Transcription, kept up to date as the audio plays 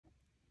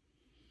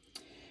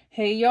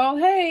Hey y'all,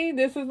 hey,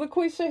 this is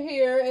LaQuisha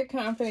here at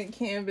Confident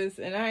Canvas,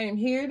 and I am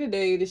here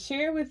today to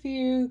share with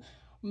you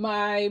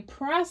my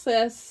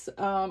process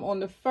for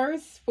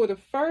the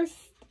first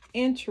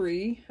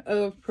entry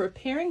of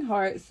Preparing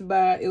Hearts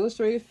by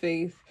Illustrated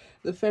Faith,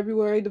 the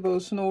February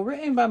devotional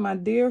written by my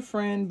dear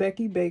friend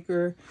Becky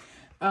Baker.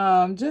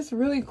 Just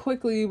really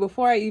quickly,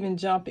 before I even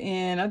jump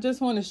in, I just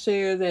want to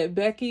share that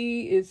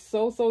Becky is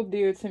so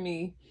dear to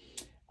me.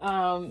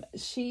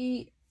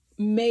 She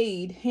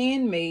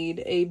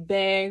handmade a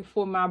bag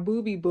for my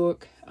Booby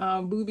book.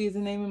 Booby is the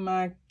name of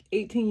my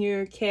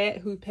 18-year cat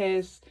who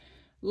passed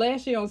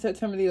last year on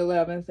September the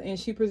 11th, and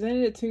she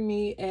presented it to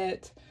me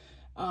at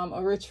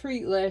a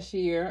retreat last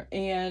year,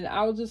 and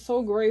I was just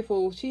so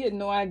grateful. She had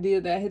no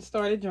idea that I had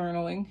started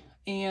journaling,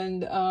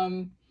 and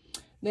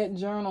that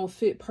journal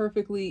fit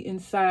perfectly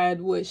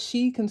inside what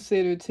she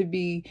considered to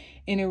be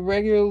an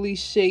irregularly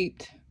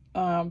shaped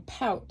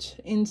pouch.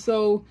 And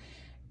so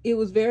it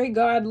was very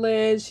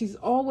God-led. She's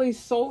always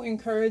so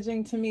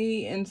encouraging to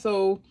me. And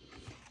so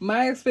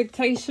my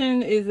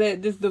expectation is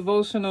that this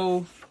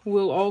devotional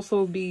will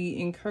also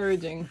be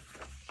encouraging.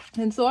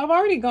 And so I've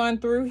already gone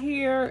through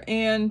here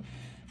and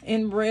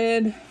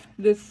read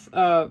this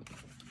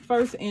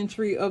first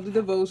entry of the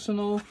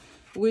devotional,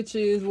 which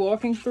is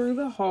Walking Through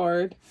the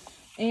Hard.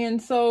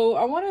 And so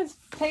I want to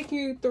take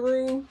you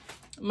through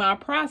my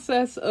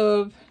process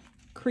of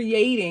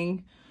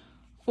creating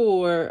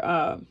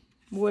for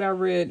what I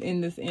read in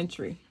this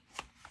entry.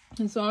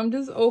 And so I'm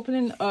just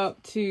opening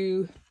up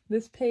to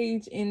this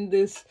page in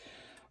this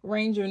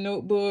Ranger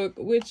notebook,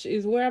 which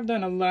is where I've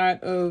done a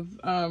lot of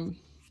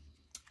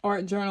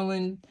art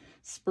journaling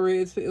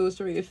spreads for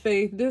Illustrated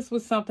Faith. This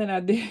was something I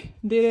did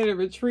at a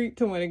retreat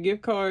to win a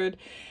gift card.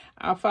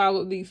 I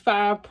followed these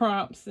 5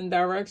 prompts and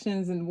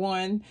directions in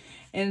one.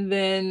 And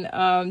then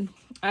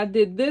I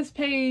did this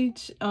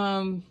page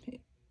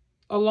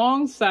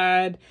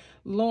alongside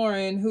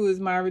Lauren, who is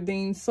my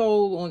redeemed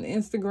soul on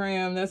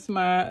Instagram. That's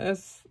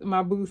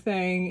my boo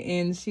thing,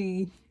 and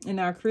she and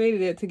I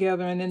created it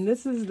together. And then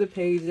this is the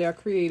page that I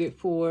created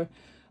for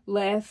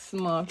last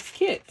month's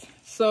kit.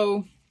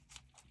 So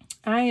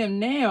I am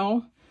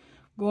now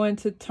going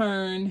to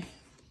turn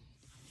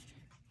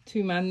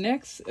to my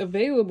next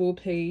available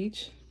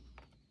page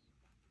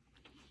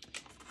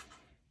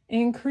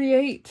and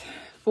create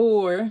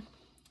for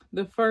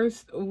the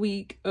first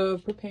week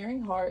of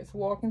Preparing Hearts,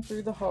 Walking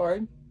Through the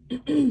Hard.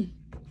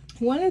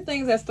 One of the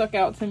things that stuck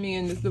out to me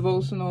in this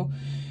devotional,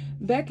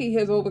 Becky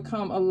has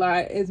overcome a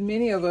lot, as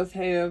many of us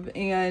have,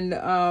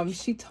 and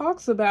she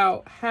talks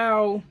about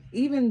how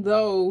even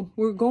though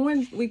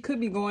we could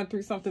be going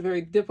through something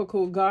very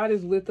difficult, God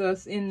is with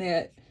us in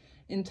that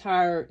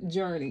entire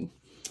journey.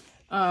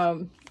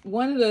 One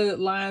of the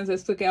lines that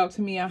stuck out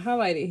to me, I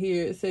highlighted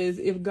here, it says,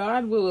 "If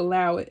God will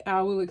allow it,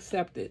 I will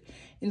accept it."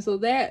 And so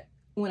that,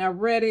 when I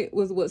read it,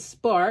 was what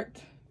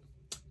sparked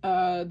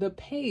the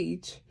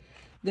page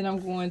that I'm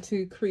going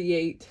to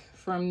create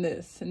from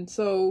this. And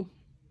so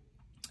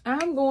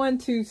I'm going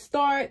to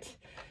start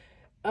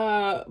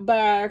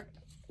by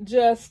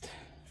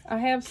I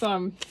have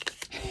some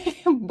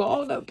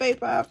balled up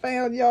paper I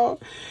found,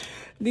 y'all.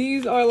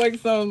 These are like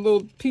some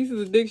little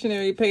pieces of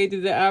dictionary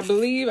pages that I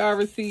believe I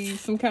received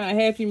some kind of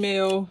Happy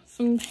Mail.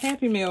 Some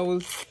Happy Mail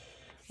was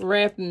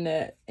wrapped in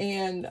that.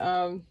 And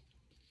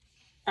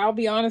I'll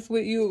be honest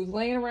with you, it was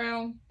laying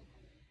around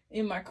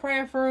in my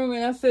craft room,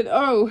 and I said,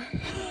 oh,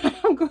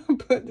 I'm going to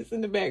put this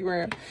in the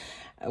background.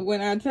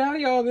 When I tell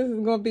y'all this is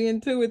going to be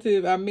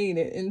intuitive, I mean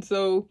it. And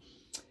so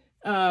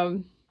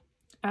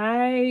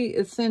I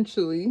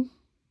essentially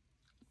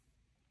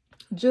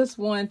just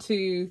want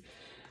to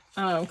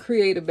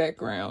create a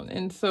background.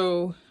 And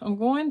so I'm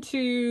going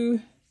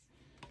to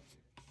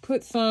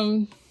put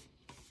some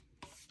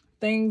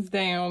things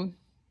down.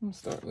 I'll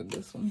start with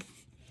this one.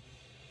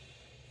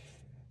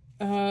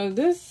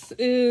 This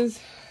is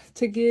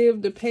to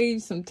give the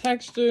page some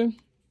texture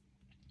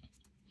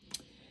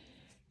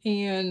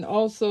and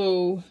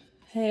also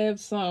have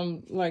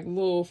some like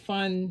little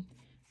fun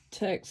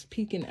text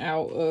peeking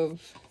out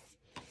of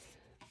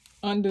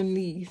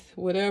underneath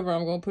whatever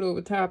I'm going to put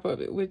over top of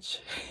it,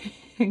 which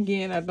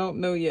again, I don't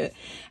know yet.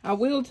 I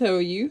will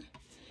tell you,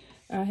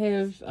 I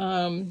have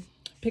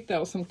picked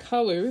out some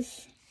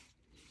colors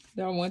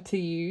that I want to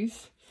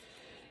use,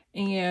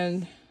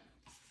 and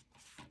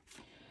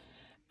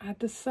I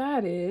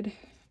decided,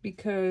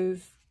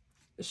 because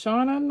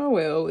Shauna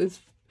Noel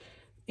is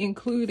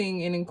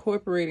including and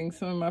incorporating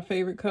some of my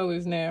favorite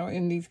colors now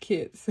in these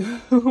kits,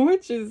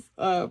 which is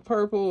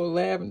purple or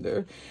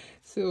lavender.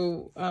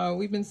 So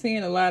we've been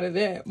seeing a lot of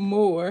that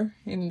more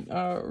in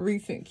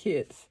recent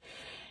kits,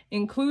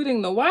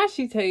 including the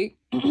washi tape.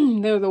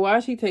 There's a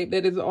washi tape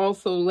that is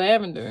also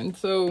lavender. And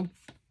so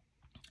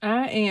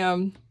I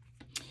am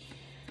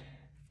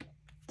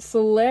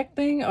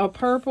selecting a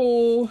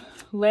purple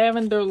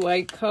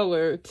lavender-like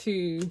color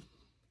to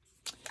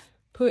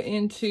put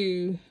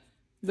into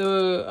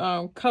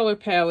the color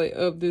palette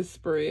of this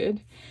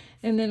spread.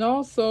 And then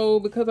also,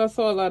 because I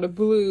saw a lot of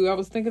blue, I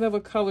was thinking of a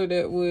color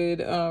that would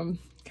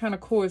kind of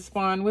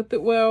correspond with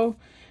it well.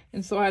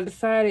 And so I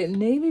decided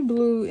navy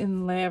blue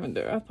and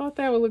lavender. I thought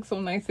that would look so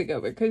nice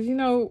together. Because, you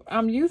know,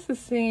 I'm used to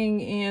seeing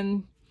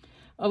in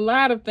a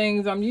lot of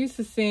things, I'm used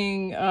to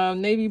seeing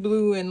navy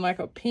blue in like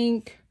a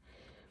pink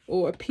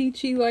or a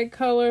peachy like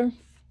color.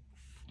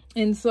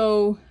 And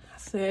so I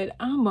said,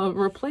 I'm going to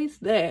replace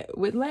that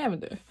with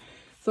lavender.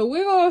 So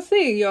we're going to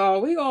see,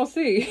 y'all. We're going to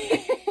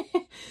see.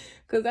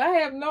 Because I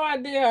have no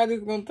idea how this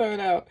is going to turn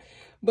out.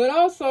 But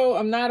also,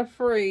 I'm not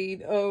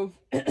afraid of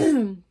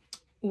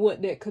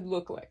what that could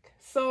look like.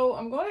 So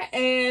I'm going to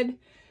add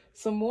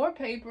some more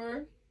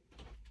paper.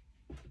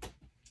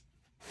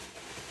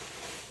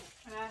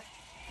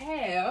 I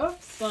have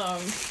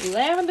some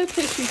lavender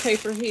tissue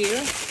paper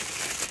here.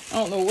 I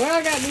don't know where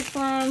I got this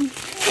from.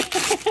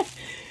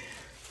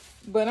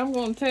 But I'm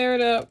going to tear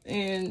it up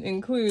and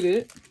include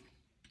it.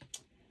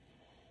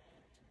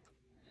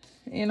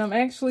 And I'm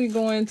actually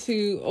going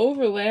to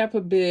overlap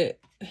a bit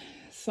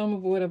some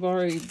of what I've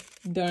already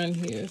done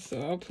here.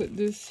 So I'll put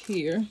this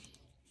here.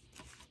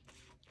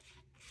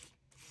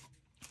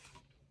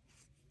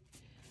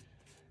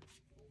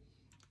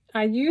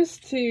 I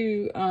used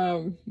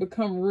to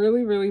become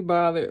really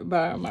bothered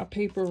by my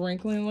paper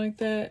wrinkling like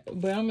that.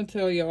 But I'm going to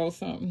tell y'all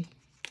something.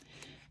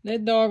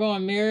 That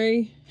doggone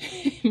Mary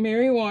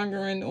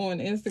Wangeren on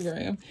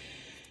Instagram,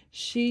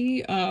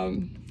 she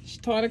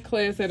taught a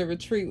class at a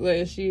retreat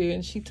last year,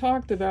 and she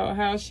talked about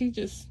how she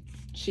just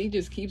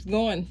keeps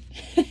going.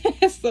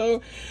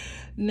 So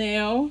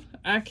now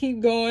I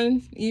keep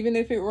going even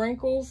if it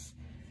wrinkles,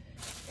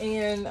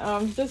 and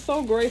I'm just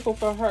so grateful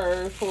for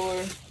her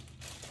for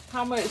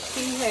how much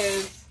she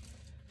has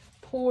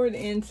poured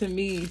into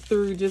me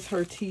through just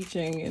her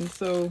teaching. And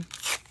so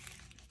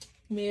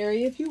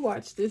Mary, if you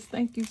watch this,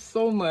 thank you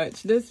so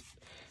much. This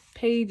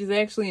page is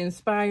actually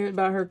inspired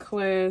by her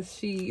class.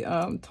 She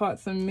taught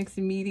some mixed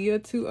media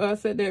to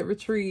us at that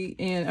retreat,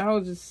 and I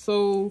was just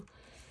so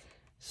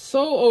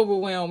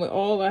overwhelmed with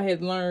all I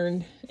had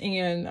learned.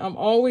 And I'm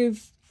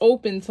always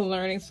open to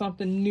learning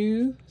something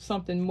new,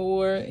 something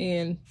more,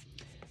 and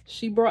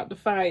she brought the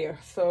fire.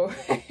 So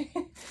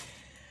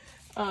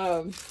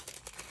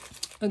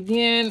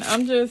again,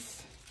 I'm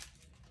just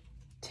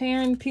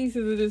tearing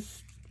pieces of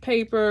this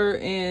paper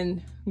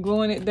and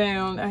gluing it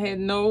down. I had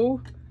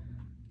no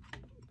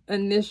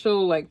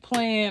initial like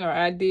plan or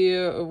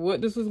idea of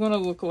what this was going to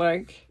look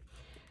like.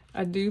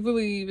 I do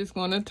believe it's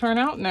going to turn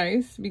out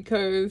nice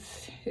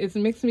because it's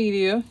mixed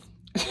media.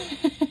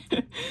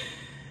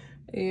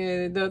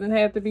 And it doesn't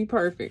have to be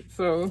perfect.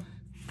 So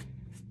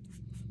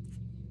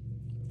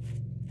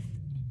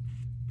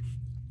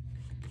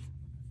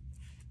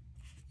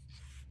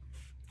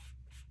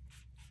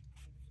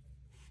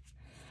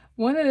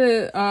one of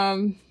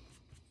the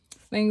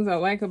things I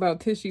like about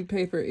tissue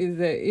paper is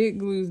that it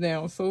glues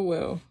down so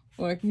well.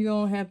 Like, you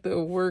don't have to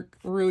work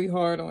really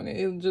hard on it.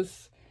 It'll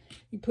just,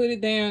 you put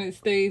it down, it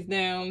stays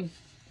down,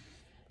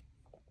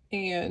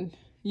 and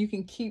you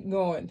can keep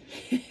going.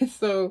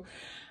 So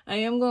I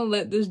am going to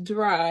let this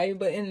dry,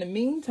 but in the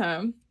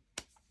meantime,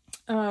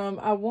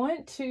 I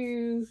want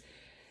to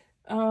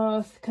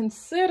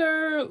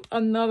consider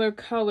another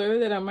color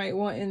that I might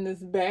want in this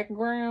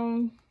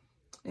background.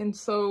 And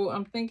so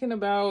I'm thinking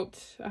about,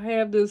 I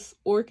have this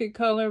orchid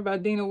color by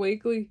Dina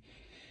Wakley.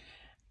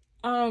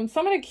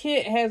 Some of the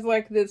kit has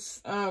like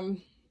this,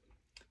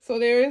 so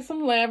there is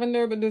some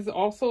lavender, but there's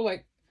also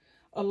like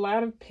a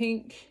lot of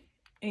pink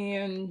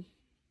and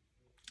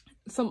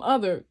some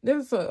other,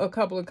 there's a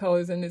couple of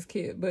colors in this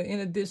kit, but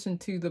in addition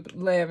to the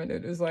lavender,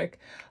 there's like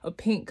a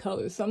pink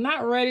color. So I'm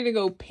not ready to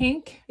go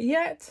pink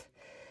yet,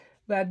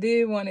 but I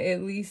did want to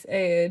at least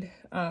add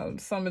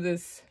some of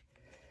this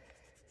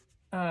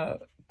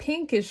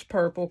pinkish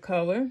purple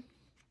color,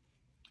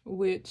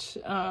 which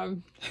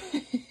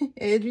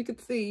as you can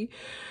see,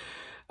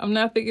 I'm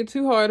not thinking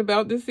too hard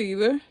about this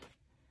either.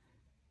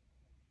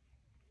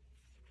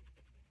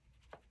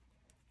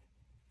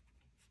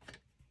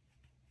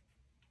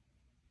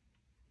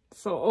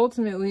 So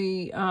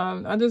ultimately,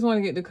 I just want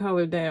to get the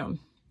color down.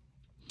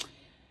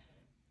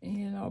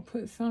 And I'll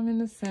put some in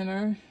the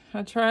center.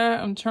 I'm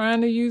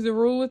trying to use the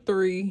rule of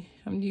 3.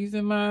 I'm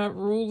using my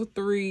rule of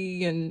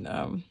 3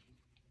 and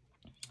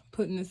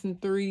putting this in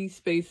 3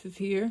 spaces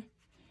here.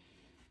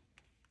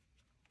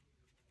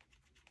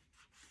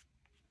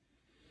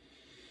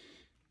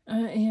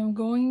 I am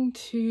going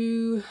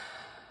to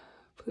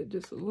put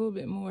just a little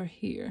bit more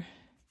here.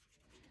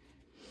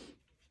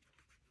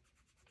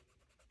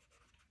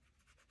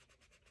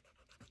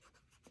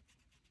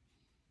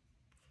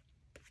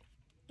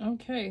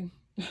 Okay.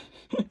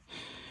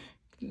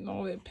 Getting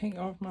all that paint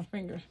off my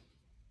finger.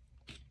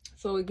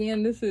 So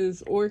again, this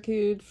is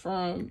Orchid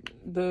from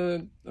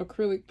the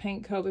acrylic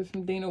paint colors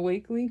from Dina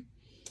Wakley.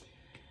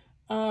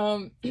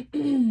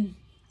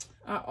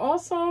 I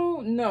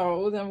also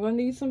know that I'm going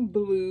to need some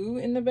blue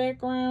in the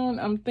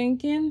background. I'm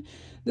thinking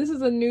this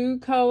is a new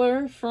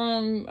color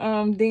from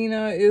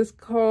Dina. It's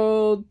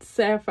called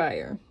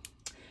Sapphire.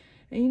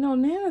 And you know,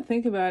 now that I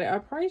think about it, I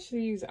probably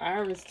should use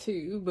Iris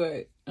too,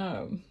 but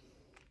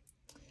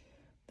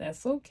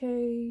that's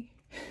okay.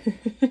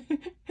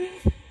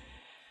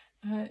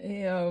 I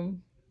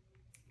am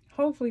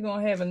hopefully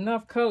gonna have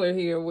enough color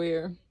here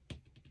where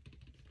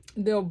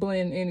they'll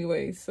blend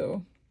anyway.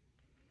 So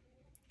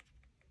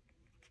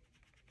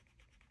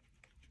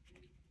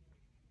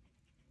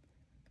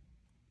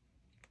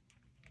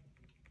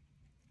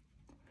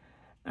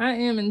I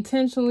am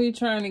intentionally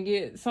trying to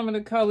get some of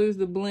the colors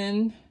to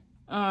blend.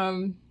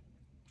 So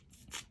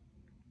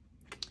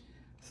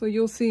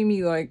you'll see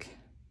me like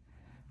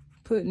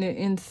putting it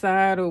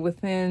inside or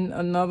within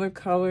another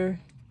color.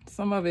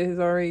 Some of it has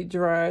already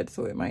dried,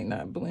 so it might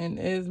not blend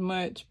as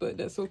much, but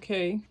that's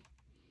okay.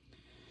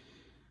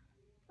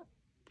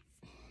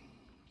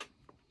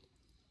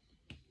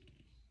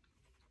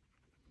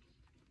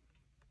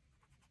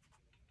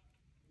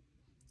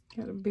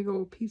 Got a big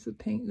old piece of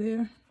paint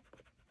there.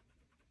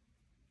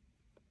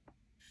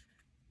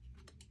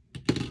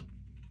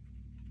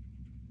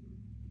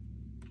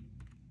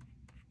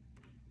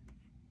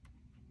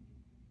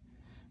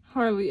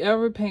 Hardly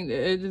ever paint the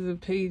edges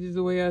of pages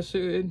the way I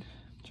should.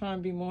 Trying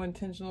to be more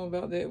intentional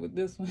about that with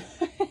this one.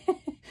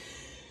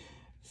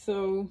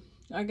 So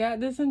I got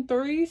this in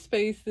 3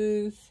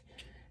 spaces,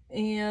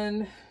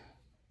 and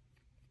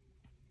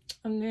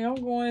I'm now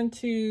going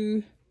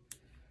to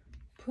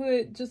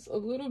put just a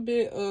little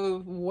bit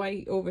of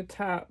white over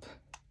top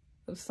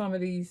of some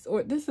of these.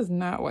 Or this is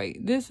not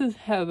white. This is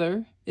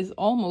heather. It's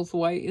almost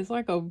white. It's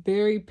like a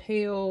very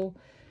pale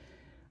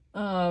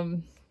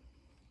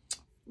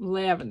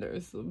lavender.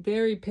 It's a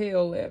very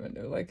pale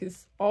lavender. Like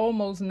it's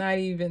almost not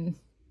even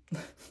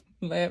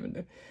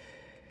lavender,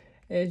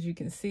 as you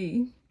can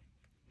see.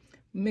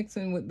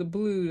 Mixing with the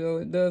blue, though,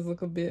 it does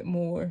look a bit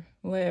more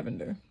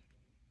lavender.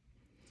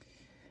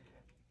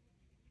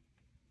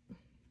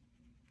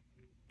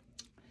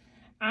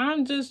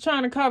 I'm just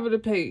trying to cover the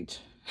page.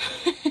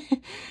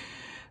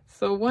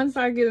 So once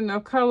I get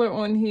enough color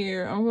on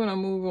here, I'm going to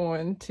move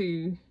on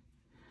to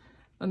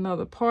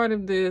another part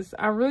of this.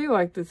 I really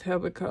like this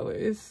heather color.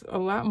 It's a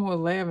lot more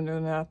lavender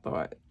than I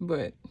thought,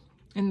 but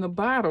in the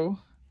bottle,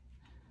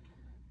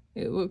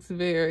 it looks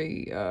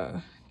very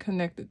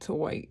connected to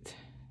white,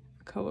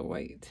 color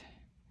white.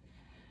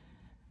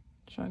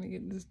 Trying to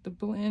get this to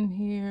blend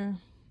here.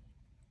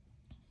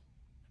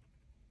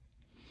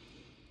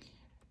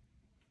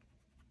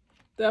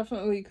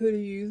 Definitely could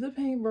have used a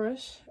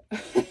paintbrush,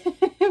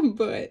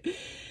 but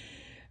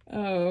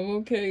I'm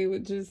okay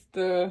with just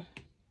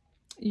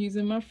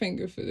using my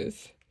finger for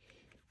this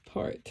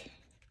part.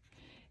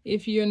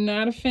 If you're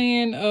not a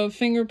fan of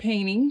finger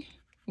painting,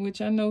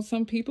 which I know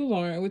some people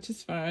aren't, which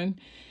is fine,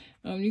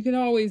 you can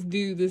always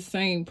do the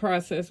same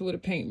process with a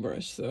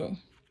paintbrush, so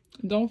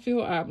don't feel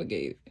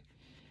obligated.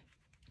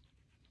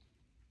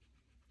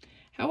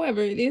 However,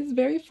 it is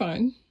very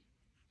fun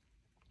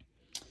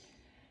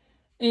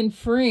and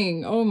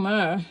freeing. Oh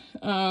my.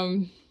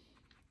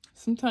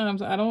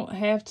 Sometimes I don't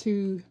have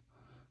to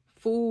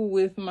fool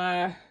with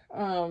my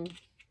I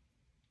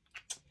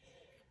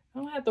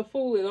don't have to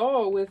fool at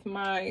all with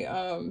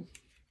my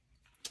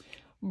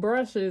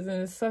brushes,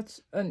 and it's such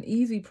an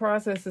easy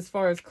process as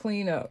far as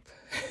cleanup.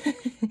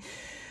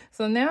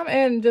 So now I'm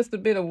adding just a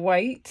bit of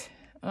white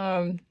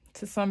to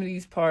some of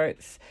these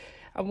parts.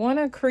 I want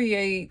to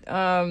create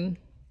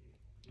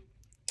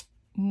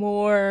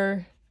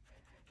more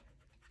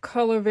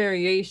color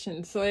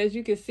variation. So as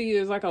you can see,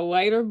 there's like a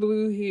lighter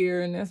blue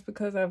here, and that's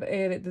because I've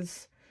added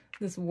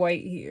this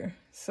white here.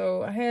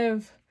 So I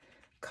have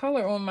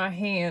color on my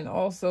hand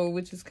also,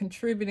 which is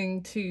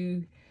contributing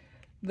to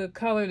the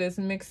color that's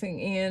mixing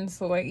in.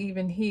 So like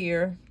even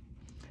here,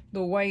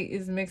 the white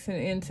is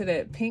mixing into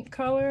that pink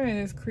color, and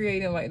it's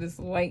creating like this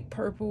light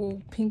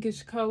purple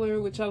pinkish color,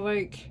 which I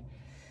like.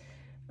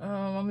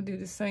 I'm gonna do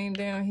the same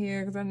down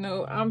here because I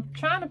know I'm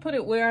trying to put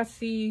it where I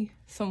see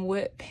some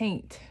wet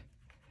paint,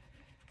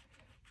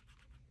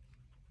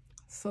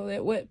 so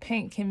that wet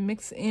paint can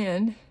mix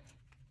in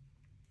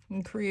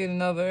and create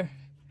another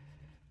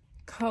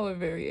color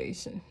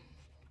variation.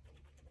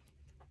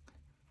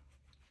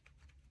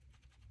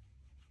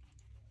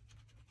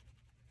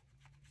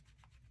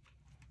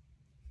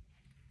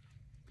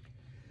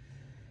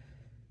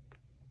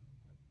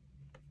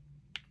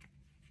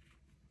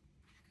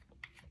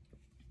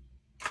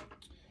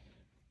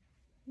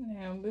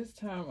 Now this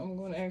time I'm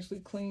going to actually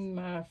clean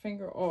my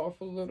finger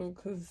off a little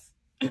because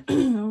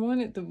I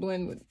want it to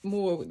blend with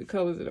more with the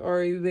colors that are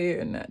already there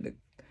and not the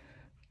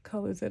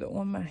colors that are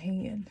on my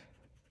hand.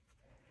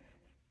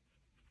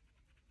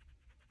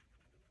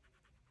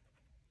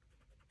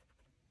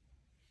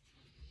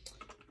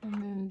 And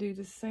then do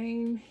the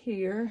same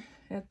here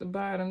at the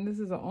bottom. This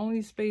is the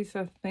only space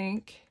I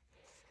think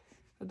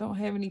I don't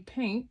have any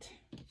paint.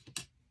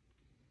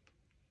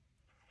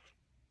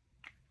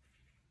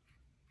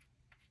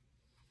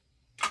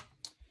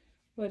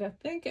 But I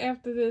think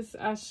after this,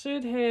 I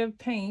should have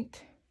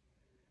paint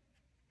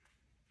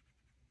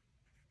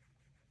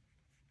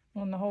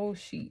on the whole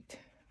sheet,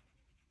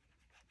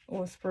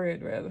 or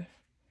spread rather.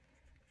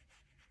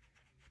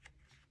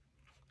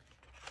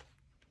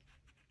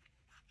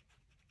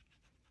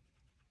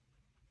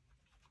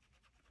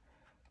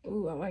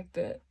 Ooh, I like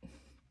that.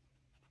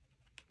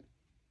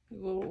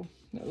 That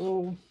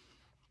little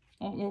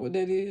I don't know what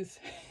that is.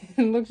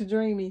 It looks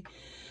dreamy.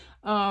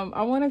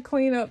 I want to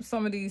clean up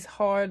some of these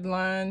hard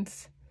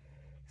lines.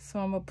 So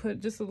I'm going to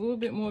put just a little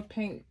bit more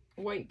paint,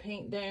 white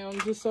paint down,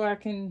 just so I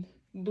can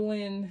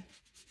blend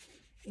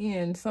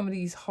in some of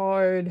these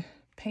hard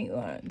paint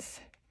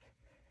lines.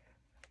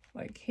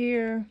 Like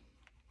here.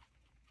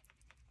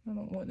 I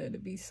don't want that to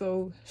be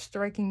so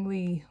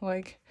strikingly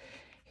like,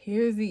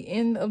 here's the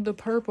end of the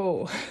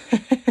purple.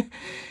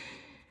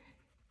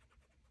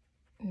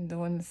 And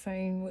doing the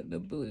same with the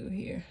blue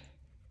here.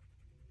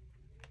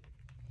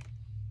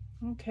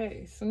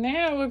 Okay, so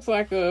now it looks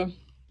like a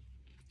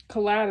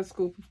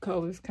kaleidoscope of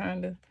colors,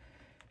 kind of.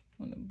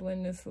 I'm going to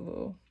blend this a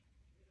little.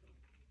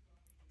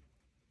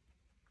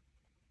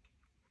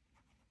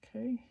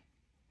 Okay.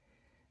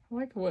 I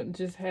like what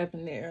just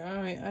happened there.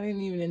 I didn't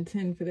even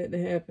intend for that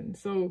to happen.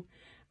 So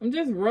I'm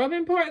just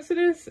rubbing parts of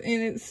this,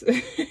 and it's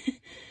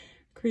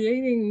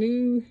creating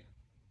new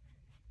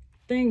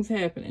things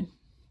happening.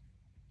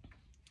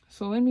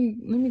 So let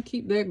me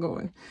keep that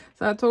going.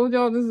 So I told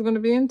y'all this is going to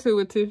be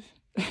intuitive.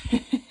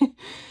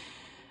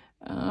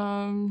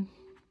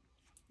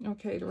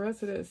 Okay, the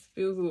rest of this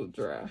feels a little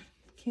dry.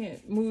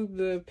 Can't move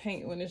the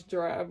paint when it's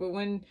dry, but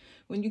when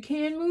you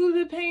can move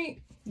the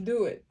paint,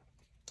 do it.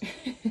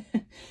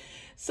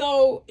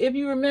 So if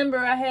you remember,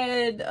 I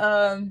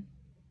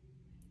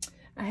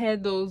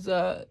had those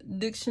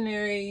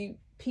dictionary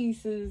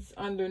pieces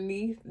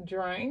underneath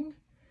drying.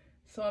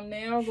 So I'm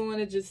now going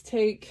to just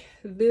take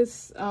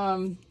this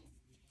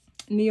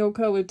Neo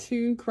Color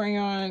 2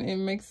 crayon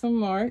and make some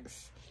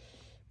marks.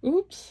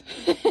 Oops,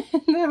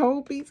 that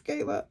whole piece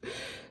came up.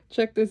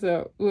 Check this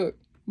out. Look,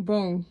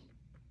 boom,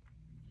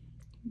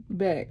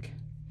 back.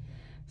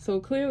 So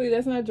clearly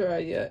that's not dry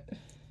yet,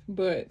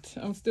 but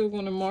I'm still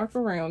going to mark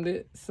around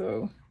it.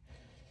 So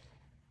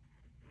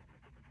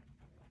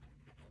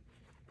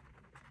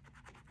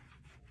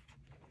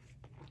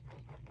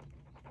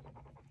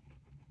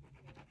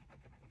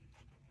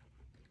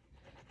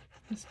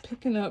just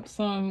picking up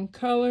some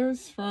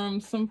colors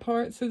from some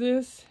parts of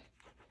this.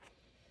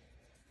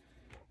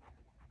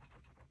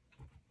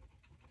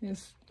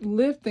 It's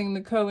lifting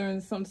the color in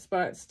some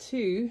spots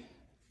too,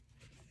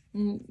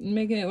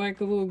 making it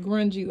like a little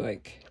grungy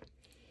like.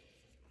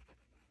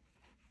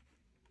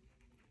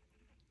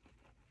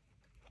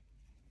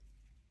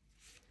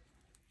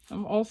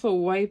 I'm also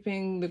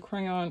wiping the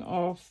crayon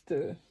off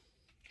to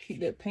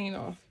keep that paint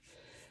off.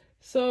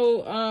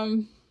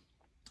 So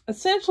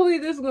essentially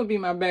this is going to be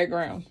my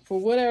background for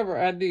whatever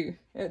I do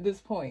at this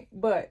point,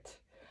 but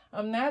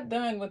I'm not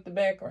done with the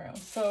background.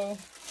 So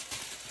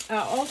I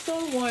also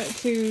want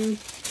to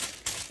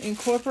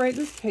incorporate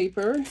this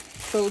paper.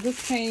 So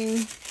this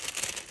came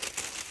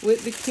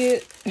with the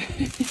kit,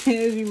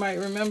 as you might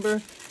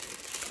remember.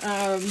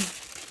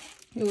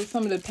 It was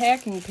some of the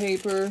packing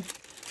paper,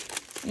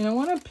 and I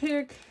want to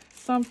pick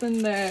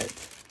something that,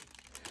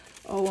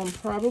 oh, I'm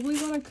probably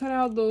going to cut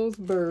out those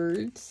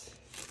birds.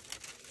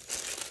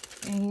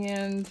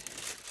 And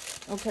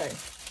okay,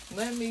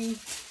 let me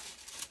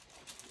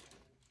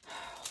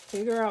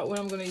figure out what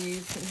I'm going to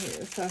use from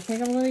here. So I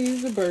think I'm going to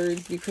use the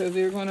birds because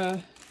they're going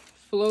to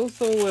flow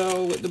so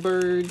well with the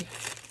bird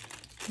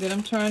that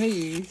I'm trying to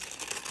use.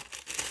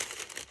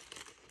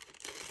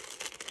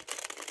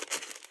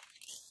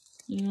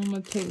 And I'm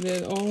going to take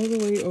that all the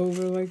way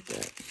over like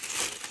that.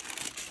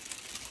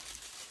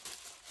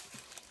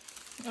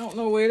 I don't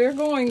know where they're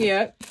going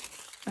yet.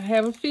 I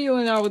have a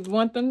feeling I would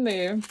want them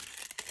there.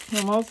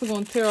 I'm also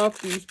going to tear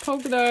off these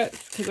polka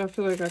dots because I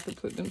feel like I could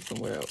put them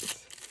somewhere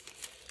else.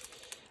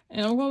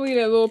 And I'm going to leave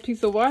that little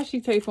piece of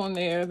washi tape on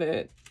there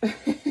that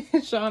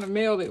Shauna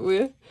mailed it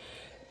with.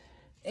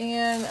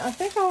 And I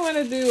think I want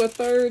to do a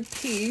third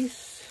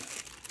piece.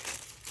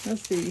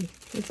 Let's see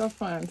if I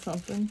find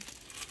something.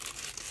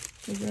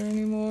 Is there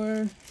any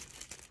more?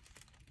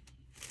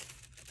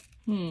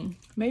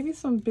 Maybe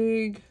some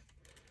big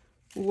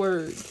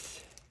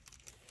words.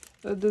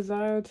 A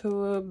desire to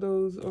love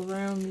those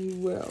around me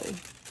well.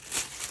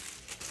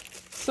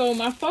 So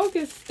my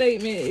focus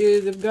statement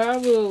is, if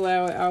God will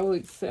allow it, I will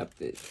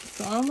accept it.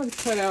 So I'm going to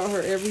cut out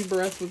her every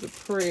breath was a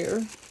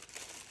prayer.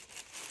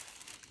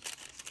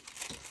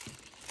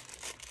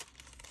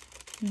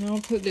 And I'll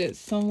put that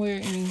somewhere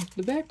in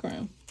the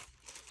background.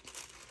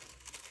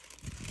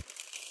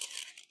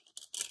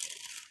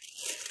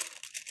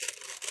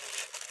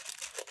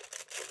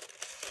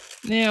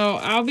 Now,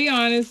 I'll be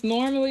honest,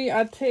 normally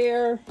I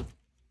tear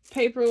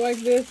paper like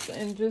this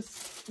and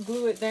just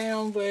glue it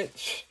down, but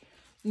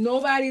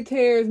nobody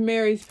tears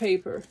Mary's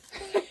paper.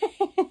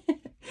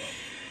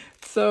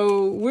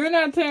 So we're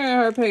not tearing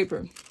her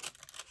paper.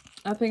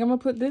 I think I'm going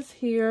to put this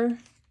here.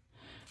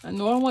 I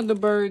know I want the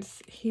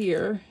birds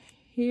here.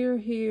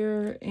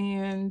 Here,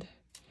 and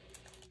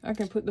I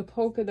can put the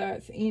polka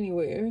dots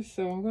anywhere.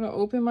 So I'm going to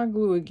open my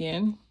glue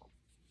again.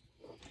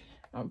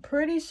 I'm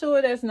pretty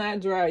sure that's not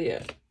dry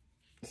yet.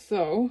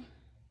 So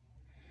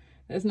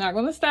that's not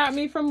going to stop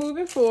me from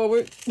moving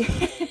forward.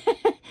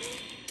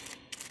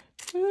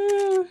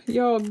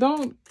 Y'all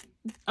don't,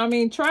 I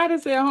mean, try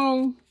this at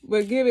home,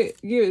 but give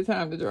it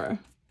time to dry.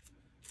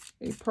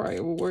 it probably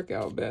will work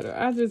out better.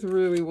 I just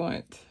really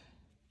want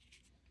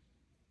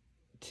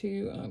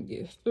to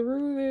get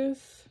through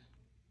this.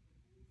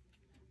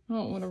 I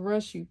don't want to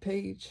rush you,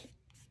 Paige.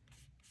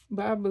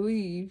 But I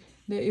believe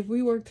that if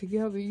we work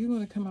together, you're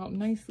going to come out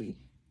nicely.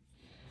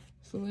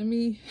 So let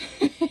me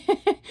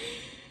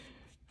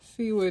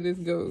see where this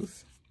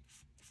goes.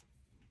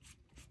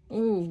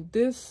 Oh,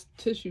 this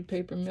tissue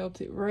paper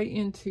melted right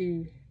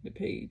into the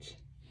page.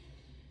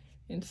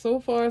 And so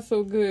far,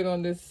 so good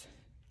on this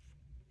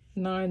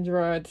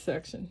non-dried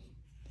section.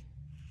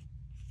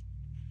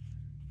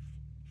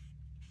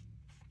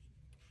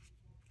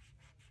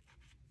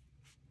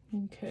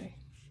 Okay.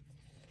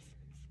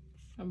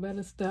 I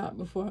better stop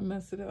before I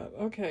mess it up.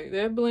 Okay,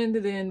 that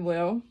blended in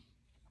well.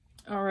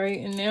 All right,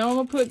 and now I'm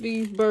gonna put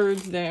these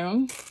birds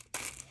down.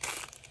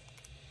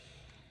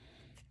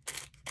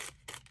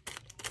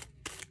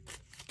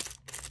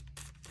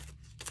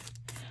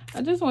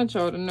 I just want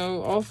y'all to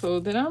know also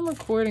that I'm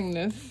recording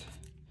this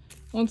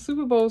on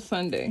Super Bowl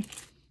Sunday.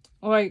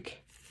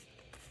 Like,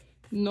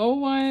 no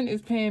one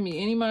is paying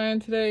me any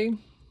mind today.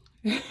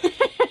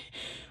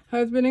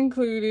 Husband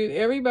included.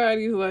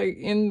 Everybody's like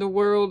in the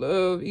world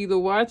of either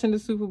watching the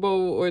Super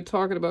Bowl or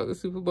talking about the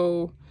Super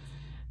Bowl.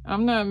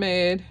 I'm not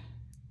mad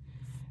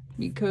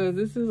because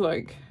this is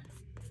like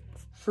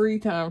free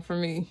time for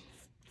me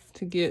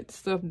to get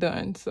stuff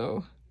done.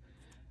 So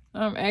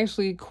I'm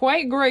actually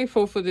quite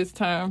grateful for this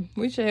time.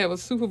 We should have a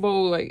Super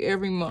Bowl like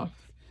every month.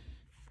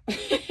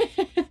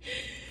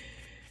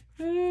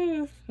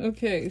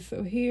 Okay,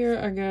 so here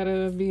I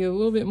gotta be a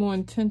little bit more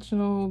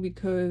intentional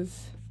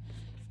because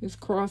it's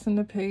crossing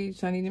the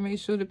page. I need to make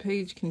sure the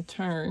page can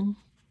turn.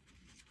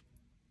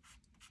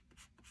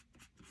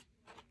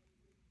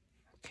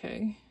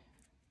 Okay.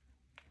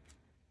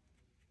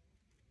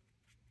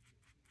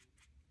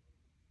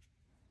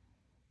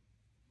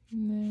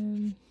 And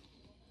then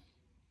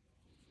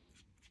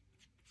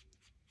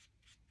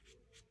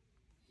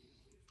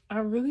I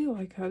really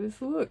like how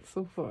this looks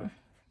so far.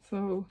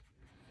 So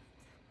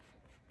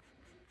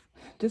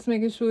just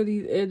making sure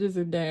these edges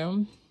are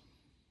down.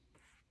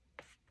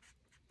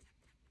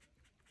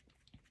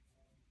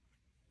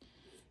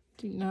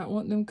 Do not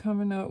want them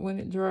coming up when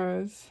it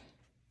dries.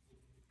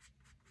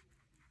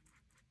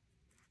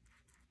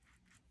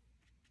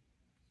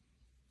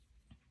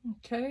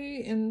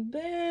 Okay, and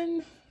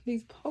then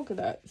these polka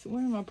dots.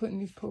 Where am I putting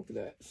these polka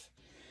dots?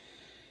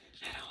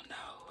 I don't know.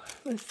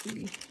 Let's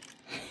see.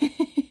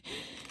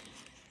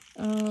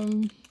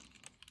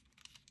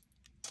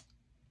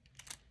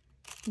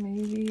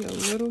 Maybe a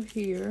little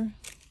here.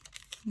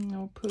 And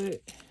I'll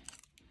put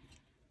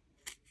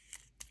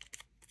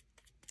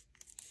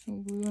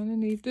some glue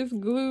underneath. This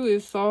glue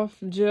is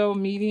Soft Gel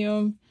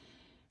Medium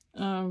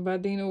by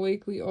Dina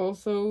Wakley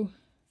also.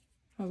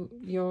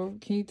 Y'all,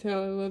 can you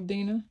tell I love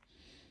Dina?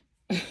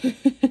 I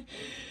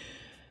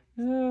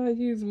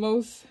use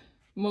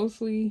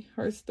mostly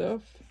her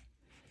stuff,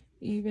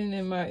 even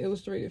in my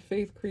Illustrated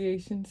Faith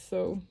creations.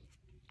 So,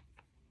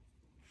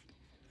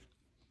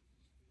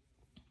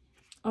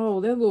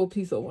 oh, that little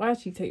piece of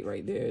washi tape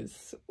right there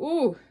is,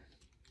 ooh,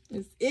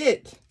 it's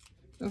it.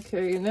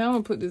 Okay, now I'm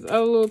gonna put this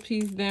other little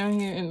piece down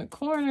here in the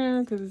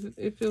corner because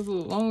it feels a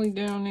little lonely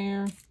down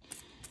there.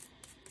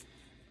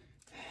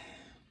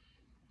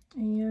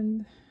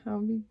 And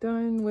I'll be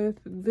done with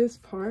this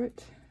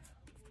part.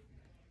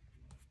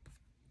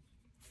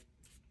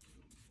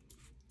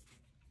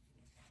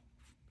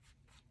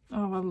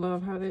 Oh, I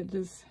love how that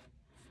just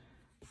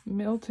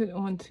melted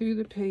onto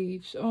the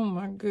page. Oh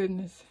my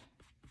goodness.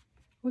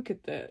 Look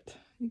at that.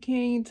 You can't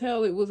even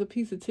tell it was a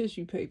piece of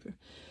tissue paper.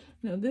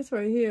 Now this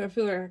right here, I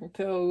feel like I can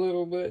tell a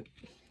little, but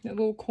that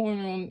little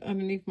corner on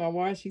underneath my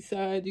washi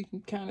side, you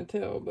can kind of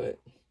tell, but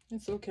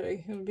it's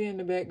okay. It'll be in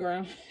the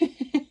background.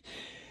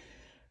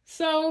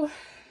 So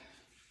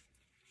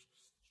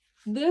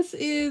this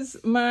is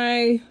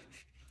my,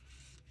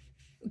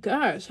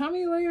 gosh, how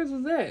many layers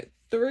was that?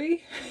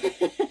 3?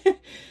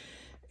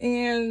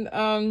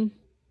 And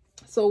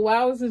so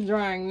while this is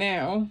drying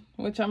now,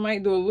 which I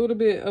might do a little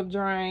bit of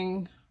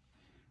drying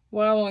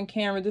while on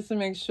camera just to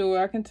make sure,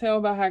 I can tell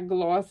by how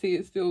glossy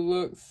it still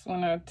looks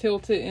when I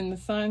tilt it in the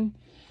sun.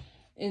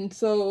 And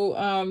so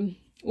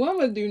what I'm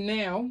going to do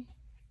now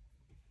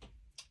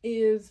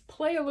is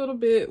play a little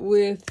bit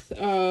with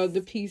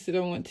the piece that I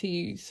want to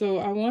use. So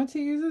I want to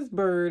use this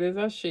bird, as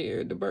I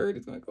shared. The bird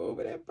is going to go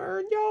over that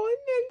bird, y'all.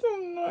 Isn't that so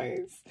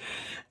nice?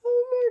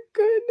 Oh my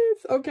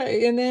goodness.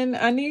 Okay, and then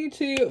I need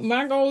to,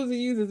 my goal is to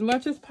use as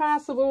much as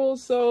possible.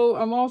 So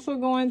I'm also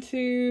going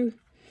to,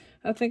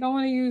 I think I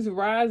want to use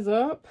Rise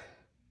Up.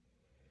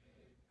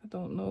 I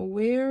don't know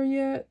where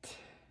yet.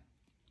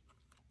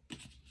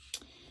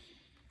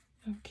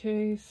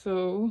 Okay,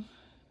 so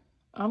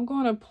I'm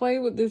going to play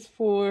with this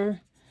for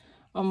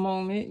a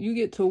moment. You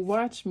get to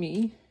watch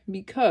me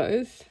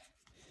because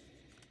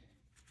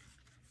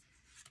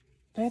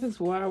that is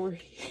why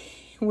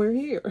we're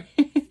here.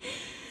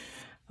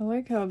 I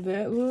like how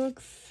that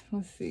looks.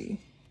 Let's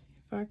see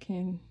if I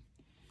can.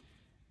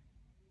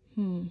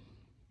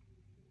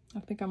 I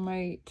think I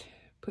might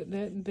put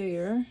that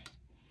there.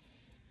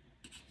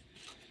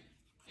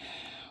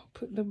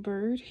 put the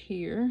bird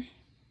here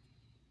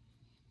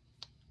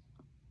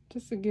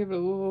just to give it a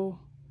little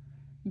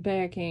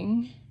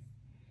backing.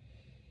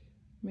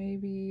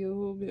 Maybe a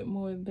little bit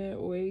more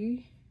that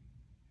way.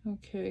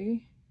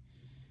 Okay.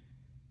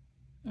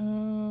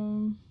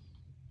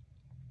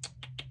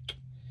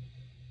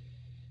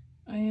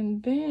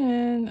 And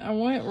then I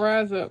want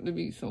Rise Up to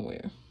be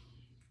somewhere.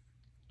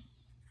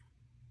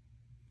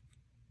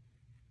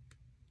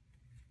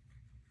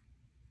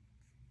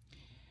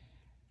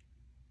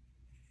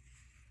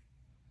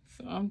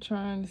 So I'm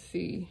trying to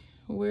see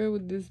where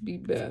would this be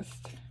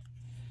best.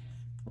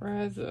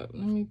 Rise Up.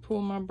 Let me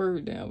pull my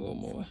bird down a little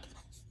more.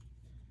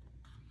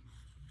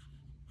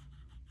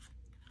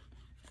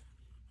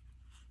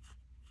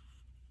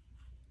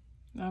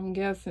 I'm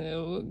guessing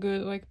it'll look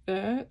good like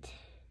that.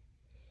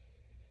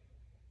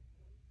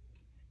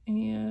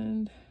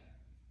 And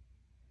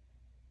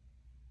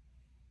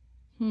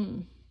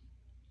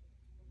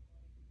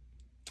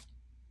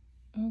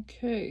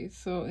okay,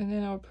 so and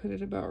then I'll put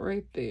it about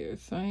right there.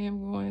 So I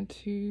am going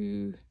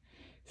to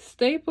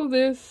staple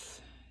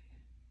this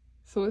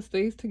so it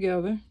stays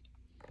together.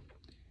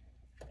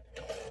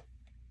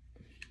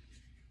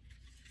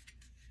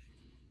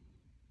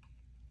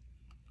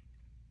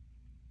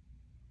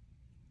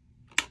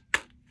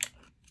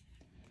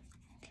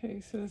 Okay,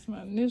 so that's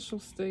my initial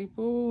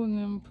staple, and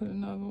then I'm put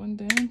another one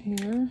down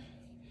here.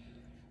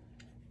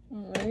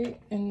 All right,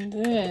 and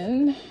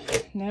then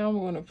now I'm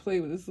going to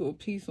play with this little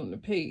piece on the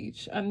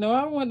page. I know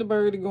I want the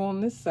bird to go on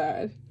this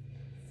side.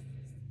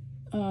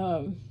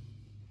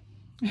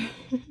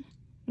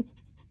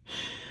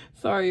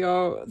 Sorry,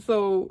 y'all.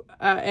 So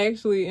I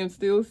actually am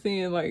still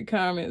seeing like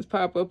comments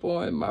pop up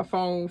on my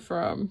phone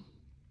from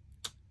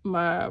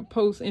my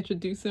post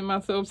introducing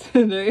myself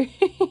today.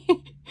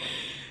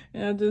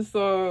 And I just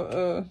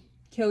saw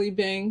Kelly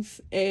Banks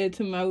add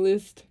to my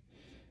list.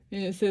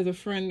 And it says a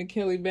friend to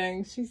Kelly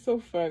Banks. She's so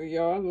funny,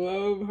 y'all. I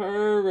love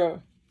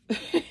her.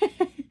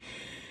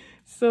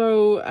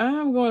 So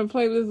I'm going to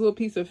play with this little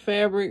piece of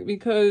fabric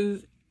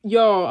because,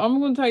 y'all,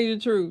 I'm going to tell you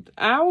the truth.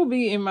 I will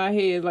be in my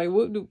head like,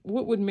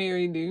 what would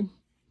Mary do?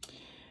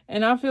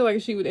 And I feel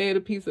like she would add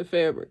a piece of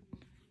fabric.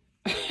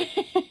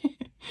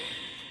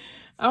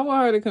 I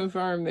want her to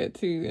confirm that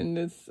too. And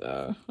this,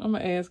 I'm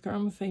going to ask her,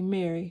 I'm going to say,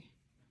 Mary,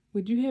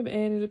 would you have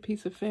added a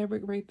piece of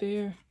fabric right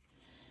there?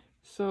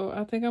 So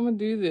I think I'm going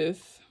to do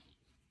this.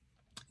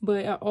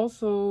 But I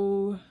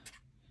also,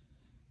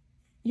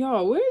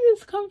 y'all, where did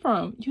this come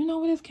from? You know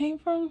where this came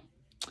from?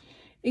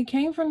 It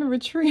came from the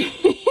retreat.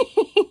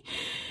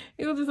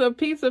 It was just a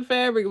piece of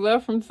fabric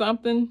left from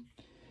something.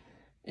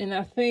 And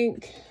I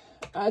think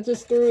I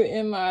just threw it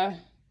in my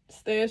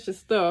stash of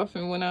stuff.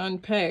 And when I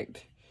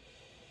unpacked,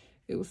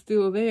 it was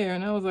still there.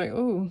 And I was like,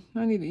 oh,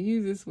 I need to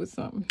use this with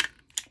something.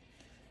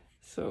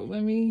 So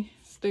let me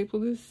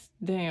staple this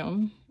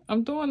down.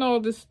 I'm doing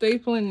all this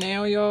stapling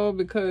now, y'all,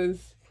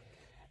 because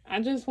I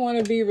just want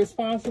to be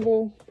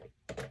responsible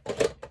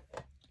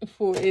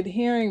for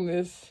adhering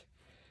this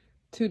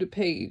to the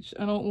page.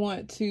 I don't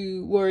want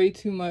to worry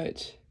too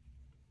much.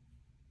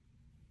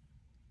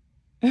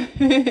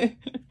 I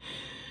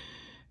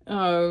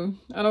don't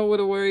want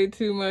to worry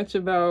too much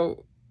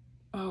about,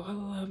 oh, I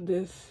love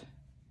this.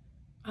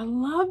 I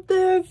love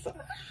this.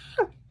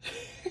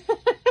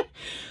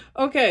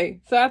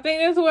 Okay, so I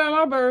think that's where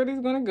my bird is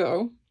going to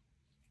go.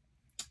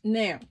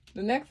 Now,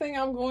 the next thing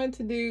I'm going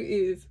to do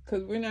is,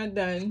 because we're not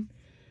done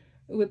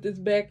with this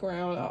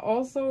background, I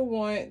also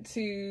want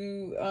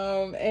to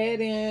add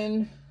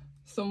in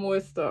some more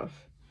stuff.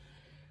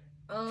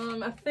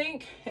 I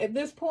think at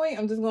this point,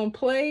 I'm just going to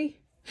play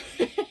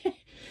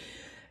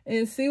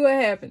and see what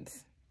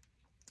happens.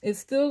 It's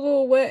still a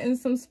little wet in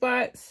some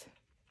spots.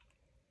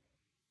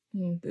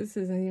 This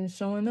isn't even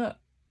showing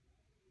up.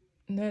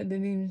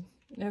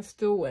 That's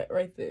still wet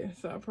right there.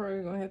 So I'm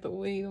probably going to have to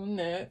wait on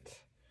that.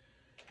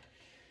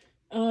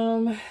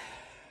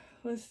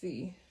 Let's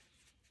see.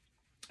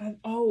 I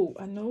know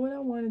what I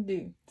want to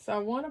do. So I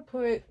want to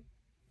put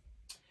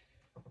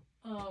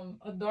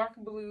a dark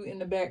blue in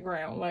the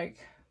background, like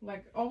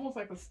almost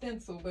like a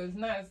stencil, but it's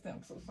not a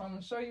stencil. So I'm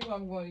going to show you what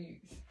I'm going to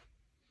use.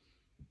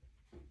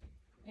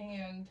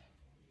 And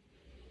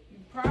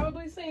you've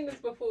probably seen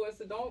this before,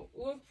 so don't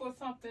look for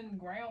something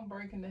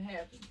groundbreaking to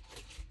happen.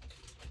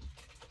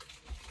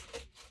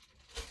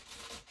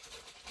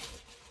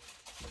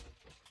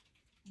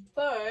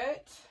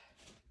 But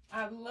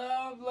I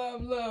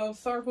love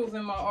circles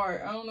in my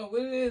art. I don't know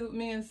what it is with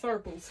me and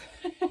circles.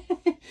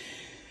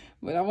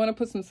 But I want to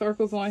put some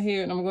circles on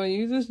here, and I'm going to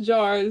use this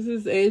jar. This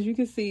is, as you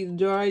can see, the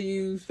jar I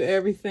use for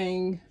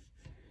everything,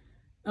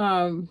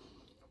 for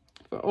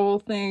all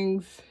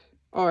things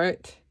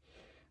art.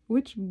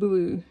 Which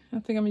blue? I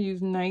think I'm going to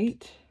use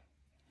Night.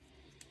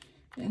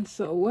 And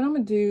so what I'm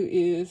going to do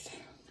is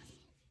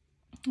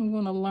I'm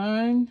going to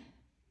line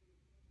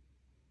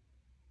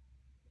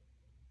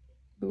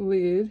the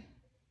lid.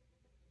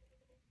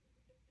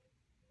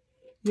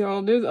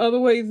 Y'all, there's other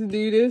ways to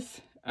do this.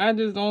 I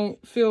just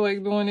don't feel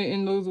like doing it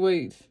in those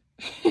ways.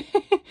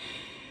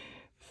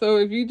 So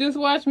if you just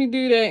watch me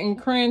do that and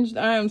cringed,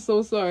 I am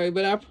so sorry.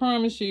 But I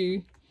promise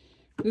you,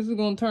 This is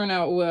going to turn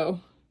out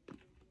well.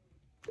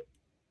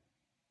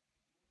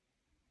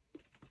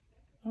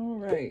 All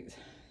right.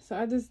 So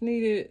I just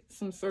needed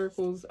some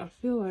circles. I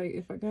feel like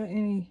if I got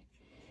any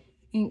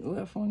ink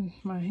left on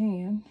my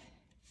hand,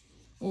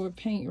 or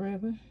paint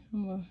rather,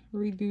 I'm going to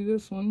redo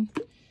this one.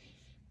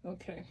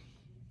 Okay.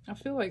 I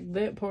feel like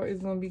that part is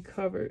going to be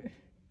covered.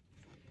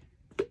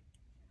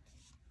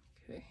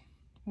 Okay.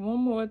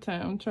 One more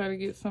time. Try to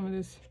get some of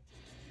this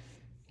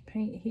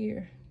paint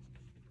here.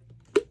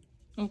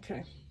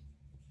 Okay.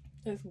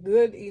 That's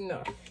good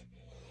enough.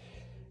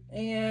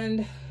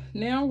 And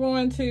now I'm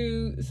going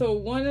to, so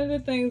one of the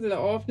things that I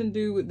often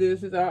do with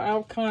this is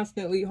I'll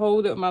constantly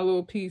hold up my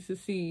little piece to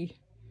see,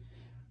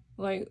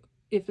 like,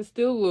 if it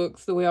still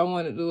looks the way I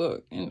want it to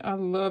look. And I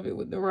love it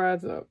with the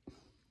rise up.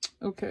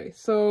 Okay,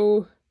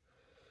 so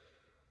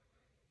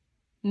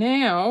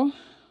now,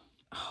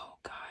 oh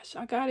gosh,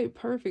 I got it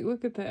perfect.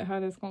 Look at that, how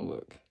that's gonna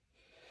look.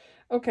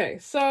 Okay,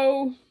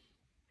 so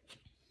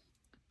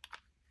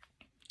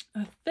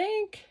I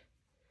think,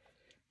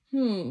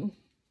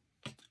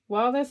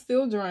 while that's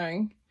still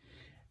drying,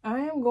 I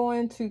am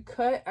going to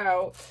cut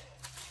out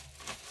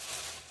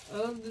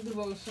of the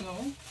devotional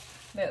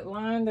that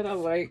line that I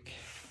like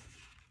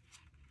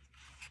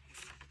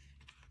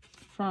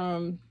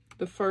from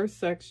the first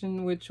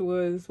section, which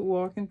was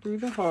walking through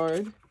the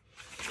hard.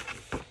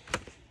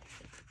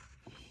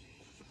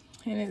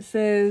 And it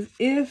says,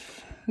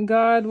 if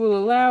God will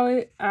allow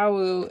it, I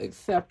will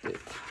accept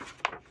it.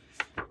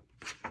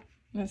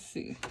 Let's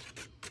see.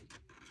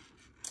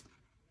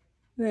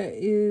 That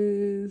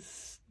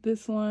is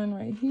this line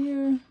right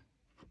here.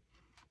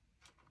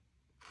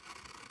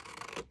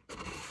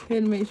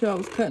 Had to make sure I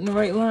was cutting the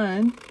right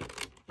line.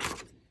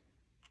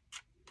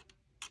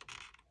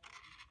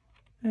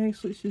 I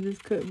actually should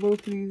just cut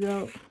both of these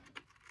out.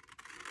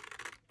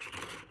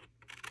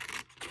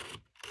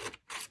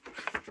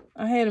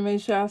 I had to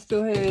make sure I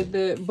still had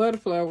that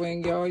butterfly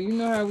wing, y'all. You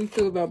know how we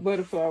feel about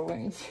butterfly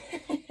wings.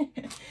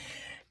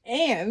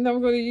 And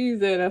I'm going to use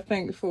that, I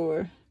think,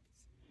 for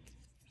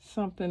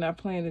something I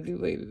plan to do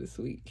later this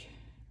week.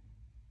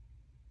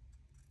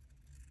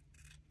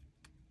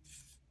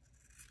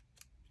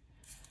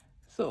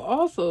 So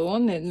also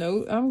on that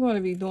note, I'm going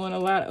to be doing a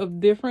lot of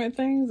different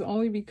things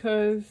only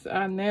because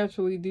I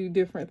naturally do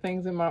different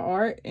things in my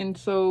art. And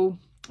so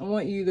I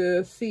want you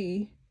to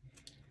see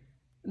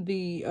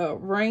the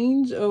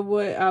range of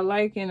what I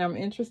like and I'm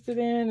interested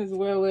in, as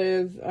well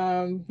as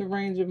the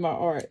range of my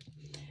art.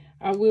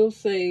 I will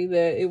say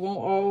that it won't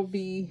all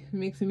be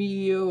mixed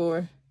media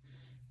or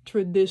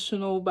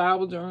traditional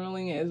Bible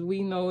journaling as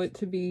we know it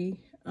to be.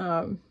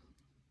 I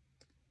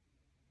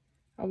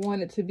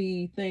want it to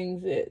be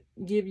things that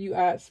give you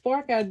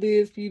spark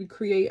ideas for you to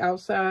create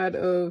outside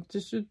of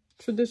just your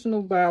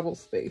traditional Bible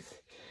space.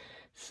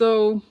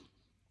 So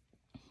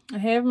I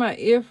have my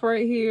if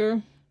right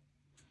here.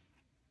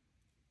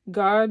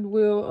 God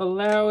will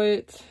allow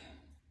it.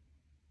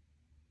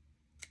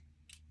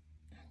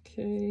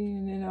 Okay,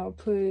 and then I'll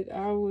put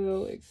I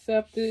will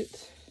accept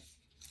it.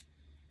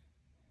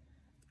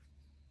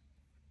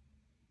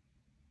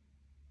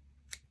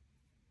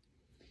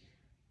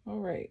 All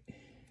right.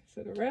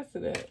 So the rest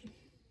of that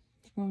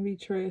is going to be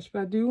trash.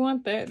 But I do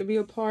want that to be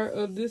a part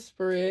of this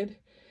spread.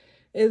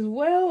 As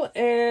well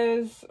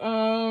as,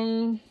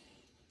 let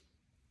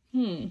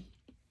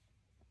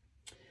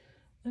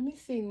me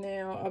see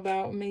now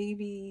about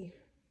maybe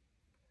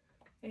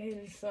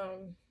adding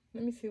some,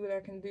 let me see what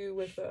I can do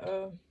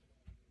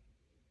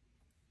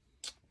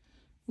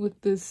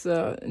with this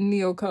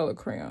Neo color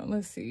crayon.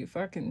 Let's see if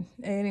I can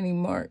add any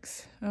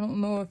marks. I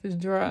don't know if it's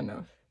dry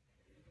enough.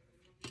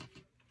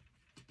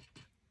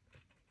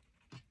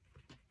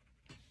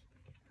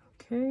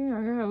 Okay,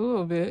 I got a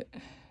little bit.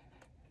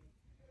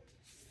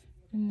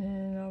 And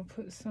then I'll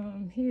put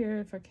some here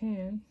if I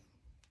can.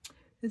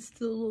 It's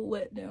still a little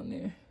wet down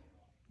there.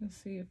 Let's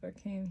see if I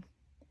can.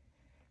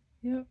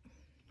 Yep.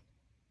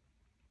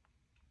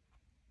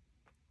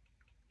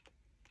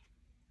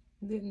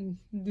 Didn't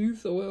do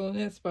so well in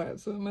that spot,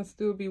 so it must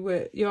still be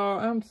wet. Y'all,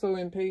 I'm so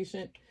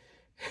impatient.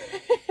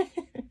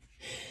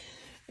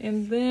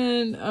 And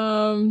then,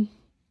 oh,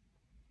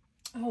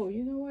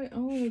 you know what?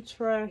 I'm going to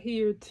try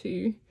here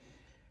too.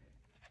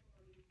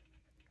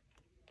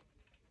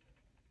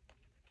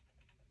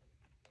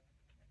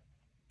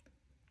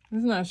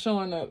 It's not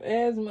showing up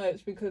as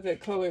much because that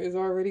color is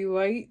already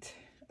light.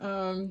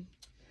 I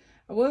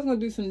was going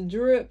to do some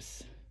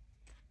drips.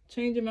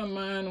 Changing my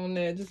mind on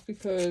that just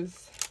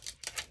because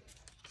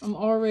I'm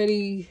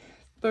already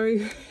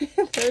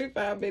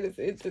 35 minutes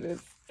into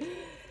this.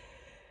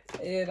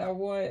 And I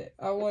want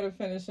to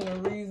finish in a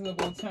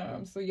reasonable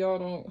time so y'all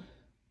don't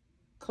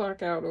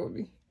clock out on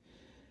me.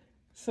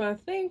 So I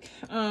think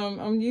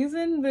I'm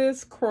using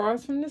this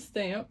cross from the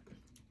stamp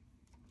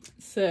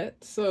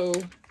set. So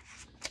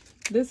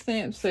this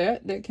stamp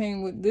set that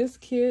came with this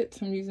kit,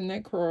 I'm using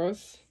that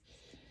cross.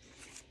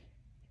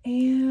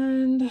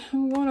 And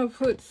I'm going to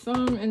put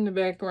some in the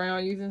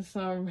background using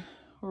some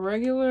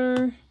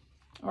regular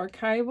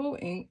archival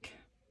ink.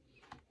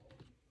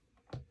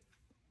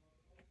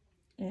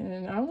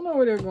 And I don't know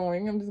where they're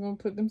going. I'm just going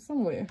to put them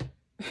somewhere.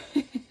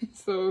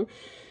 So,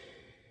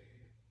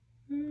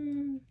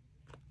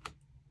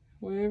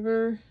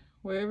 wherever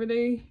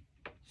they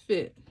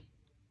fit.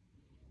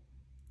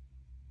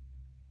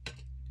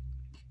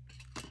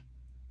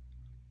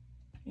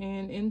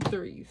 And in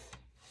threes.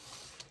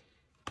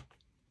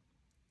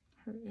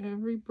 Her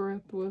every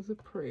breath was a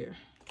prayer.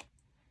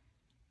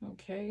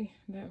 Okay,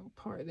 that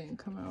part didn't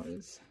come out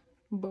as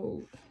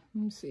bold.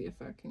 Let me see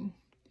if I can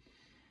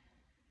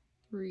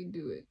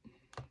redo it.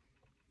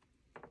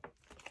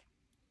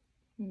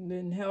 It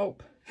didn't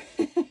help.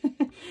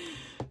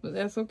 But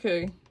that's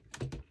okay.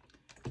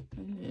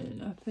 And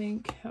then I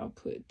think I'll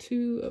put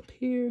 2 up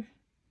here.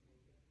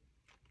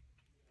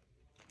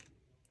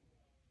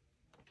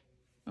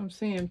 I'm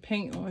seeing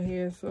paint on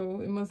here, so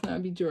it must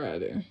not be dry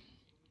there.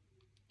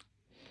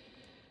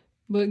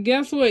 But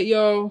guess what,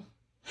 y'all?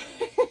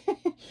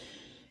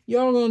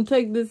 Y'all gonna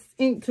take this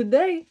ink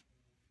today.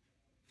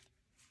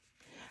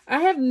 I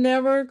have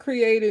never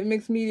created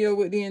mixed media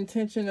with the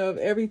intention of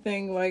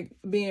everything like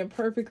being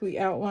perfectly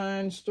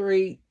outlined,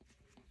 straight,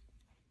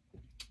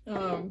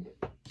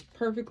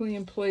 perfectly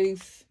in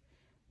place,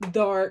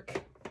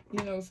 dark.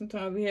 You know,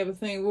 sometimes we have a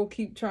thing, we'll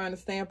keep trying to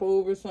stamp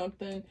over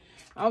something.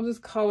 I'll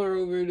just color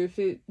over it if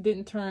it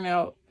didn't turn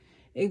out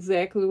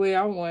exactly the way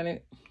I want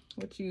it,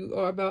 what you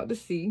are about to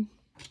see.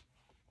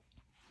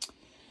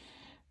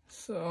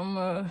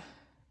 So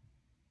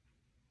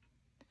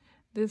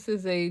this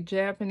is a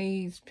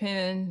Japanese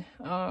pen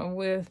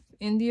with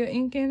India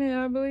ink in it,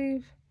 I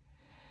believe.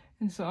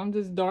 And so I'm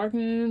just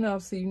darkening it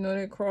enough so you know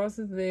that cross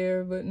is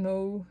there, but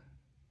no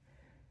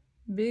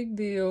big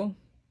deal.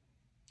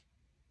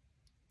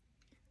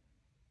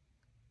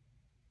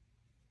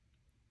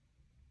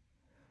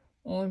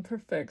 On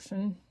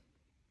perfection.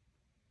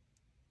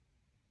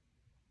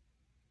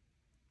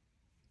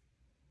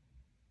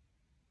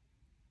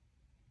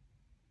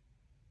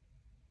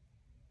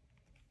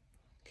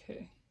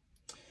 Okay.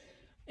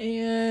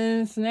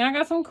 And so now I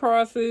got some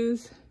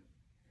crosses.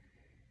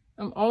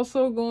 I'm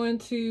also going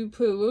to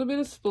put a little bit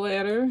of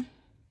splatter.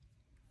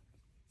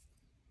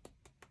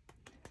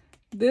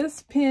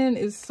 This pen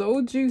is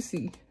so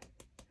juicy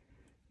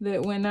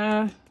that when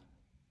I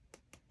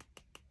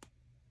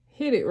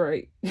hit it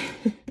right,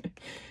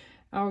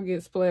 I'll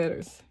get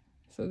splatters.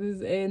 So this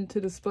is adding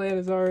to the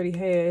splatters I already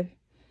had.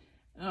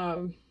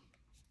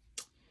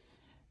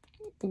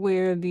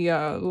 Where the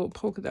little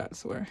polka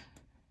dots were.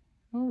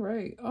 All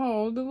right.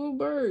 Oh, the little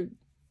bird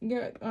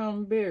got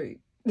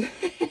buried.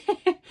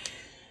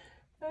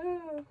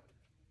 Oh,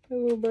 the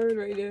little bird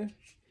right there.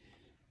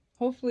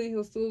 Hopefully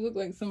he'll still look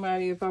like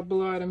somebody if I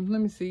blot him.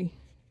 Let me see.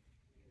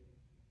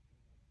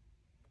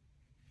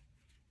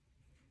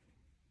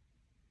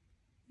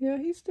 Yeah,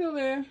 he's still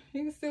there.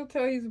 You can still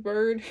tell he's a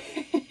bird.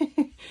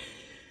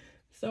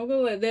 So I'm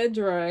gonna let that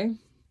dry.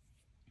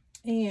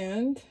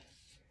 And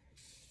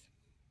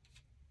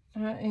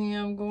I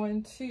am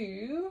going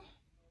to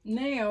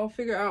now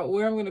figure out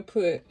where I'm going to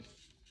put.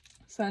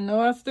 So I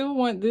know I still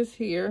want this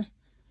here.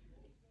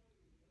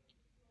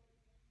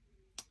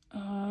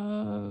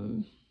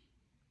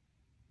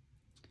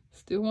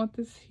 Still want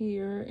this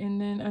here. And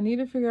then I need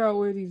to figure out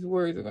where these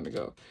words are going to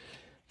go.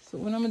 So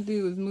what I'm going to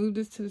do is move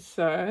this to the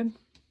side.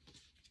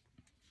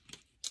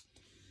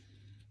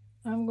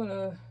 I'm going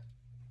to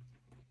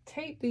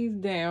tape these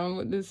down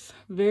with this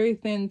very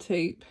thin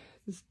tape.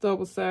 It's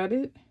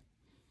double-sided.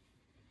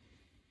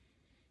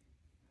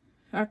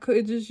 I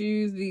could just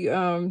use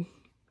the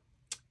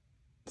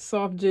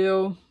soft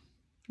gel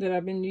that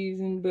I've been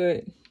using,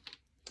 but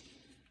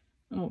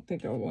I don't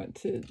think I want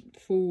to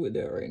fool with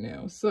that right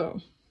now. So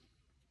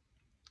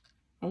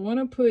I want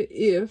to put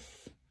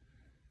 "if"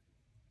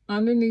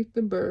 underneath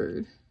the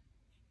bird.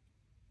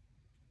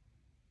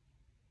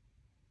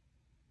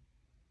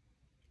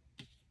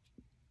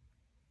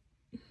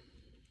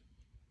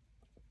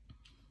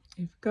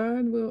 If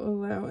God will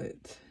allow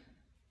it.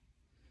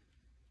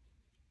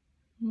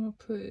 I'm gonna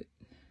put it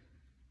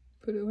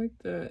like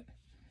that,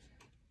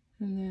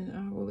 and then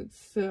I will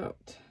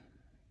accept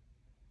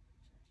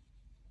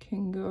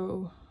can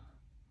go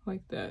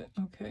like that.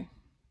 Okay.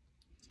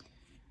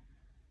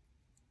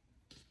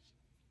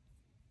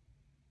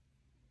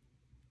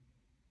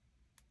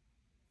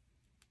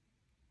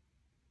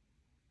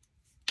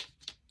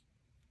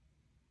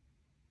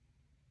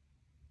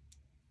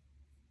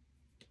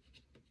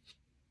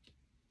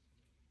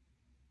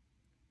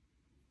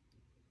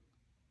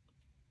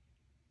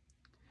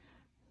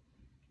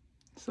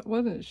 So I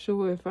wasn't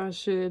sure if I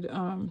should,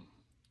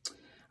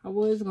 I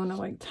was gonna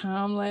like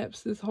time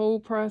lapse this whole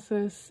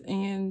process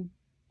and,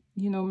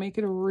 you know, make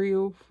it a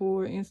reel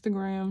for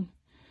Instagram.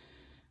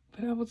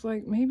 But I was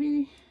like,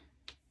 maybe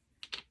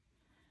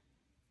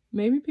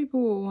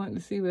people will want to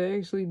see what I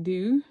actually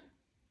do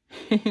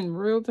in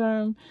real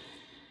time.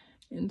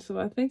 And so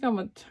I think I'm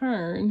gonna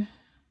turn,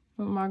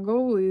 but my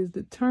goal is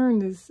to turn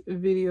this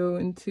video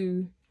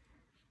into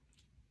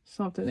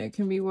something that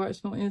can be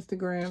watched on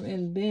Instagram,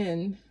 and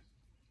then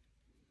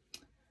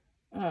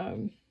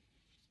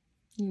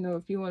you know,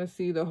 if you want to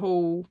see the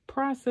whole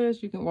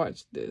process, you can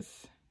watch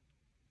this.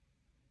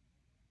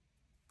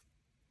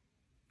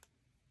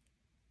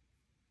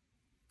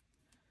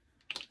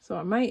 So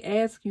I might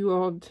ask you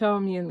all to tell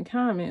me in the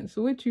comments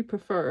what you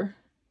prefer.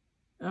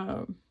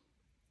 The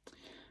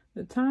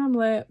time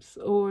lapse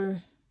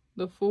or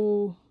the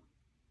full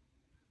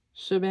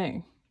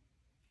shebang.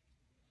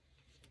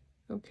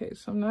 Okay,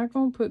 so I'm not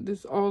going to put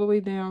this all the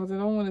way down because I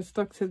don't want it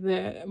stuck to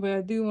that. But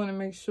I do want to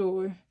make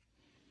sure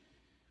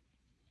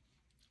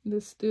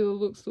this still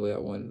looks the way I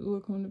want it to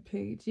look on the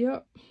page.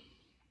 Yep,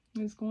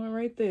 it's going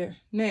right there.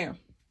 Now,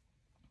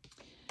 I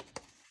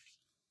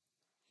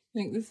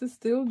think this is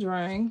still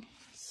drying.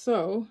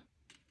 So,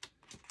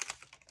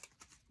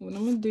 what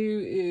I'm going to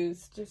do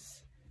is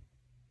just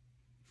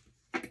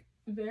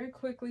very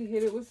quickly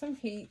hit it with some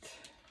heat.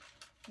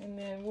 And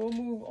then we'll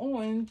move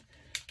on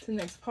to the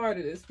next part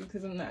of this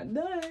because I'm not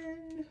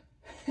done.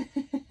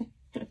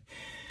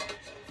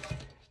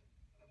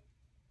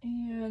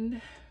 And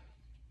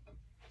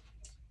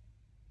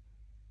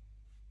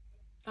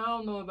I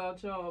don't know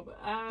about y'all, but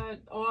I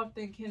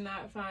often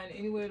cannot find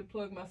anywhere to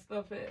plug my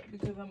stuff at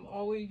because I'm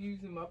always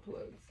using my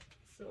plugs.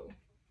 So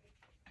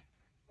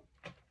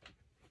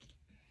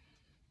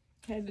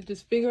had to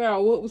just figure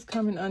out what was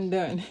coming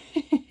undone.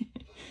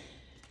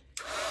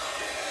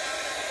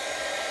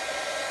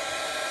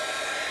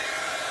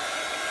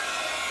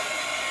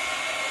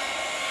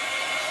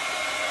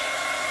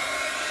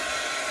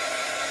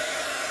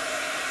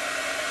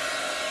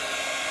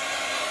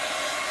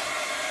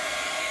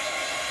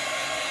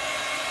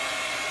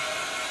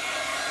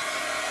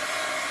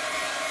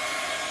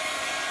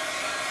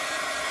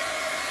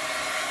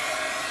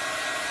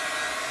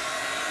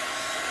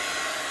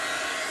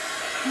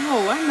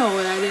 Oh, I know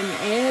what I didn't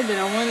add that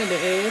I wanted to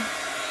add.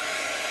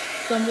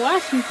 Some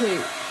washing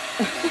tape.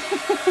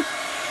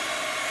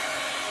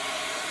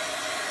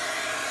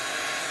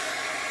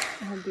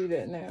 I'll do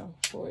that now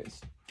before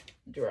it's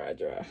dry.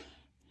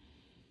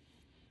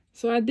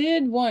 So I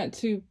did want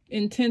to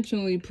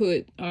intentionally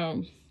put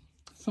some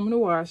of the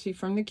washi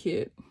from the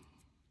kit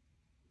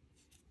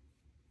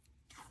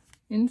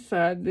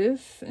inside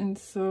this. And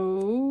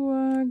so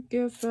I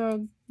guess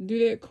I'll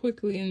do that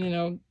quickly and then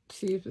I'll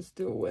see if it's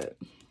still wet.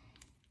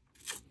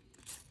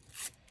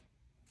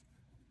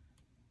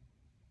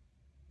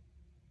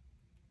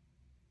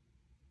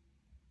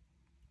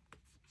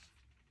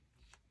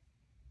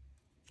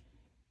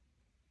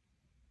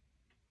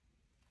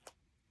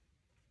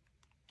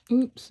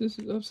 Oops, this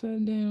is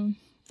upside down.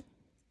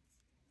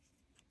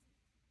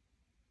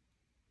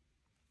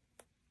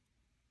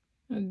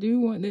 I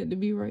do want that to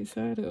be right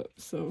side up,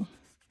 so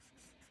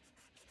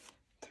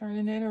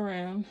turning that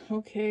around.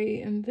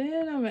 Okay, and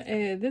then I'm gonna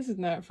add, this is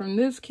not from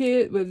this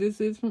kit, but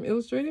this is from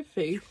Illustrated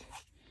Faith.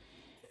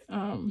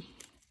 I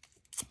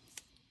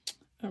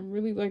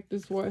really like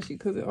this washi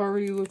because it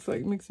already looks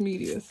like mixed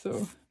media,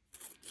 so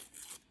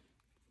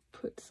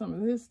put some of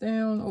this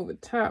down over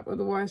top of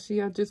the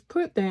washi I just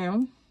put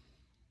down.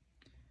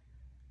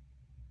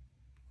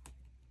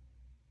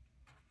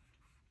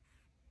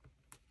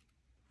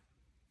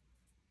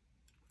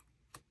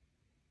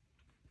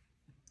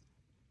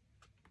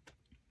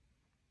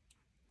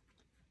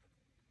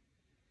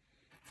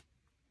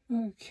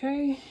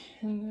 Okay,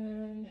 and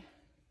then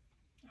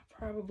I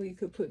probably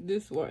could put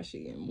this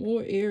washi in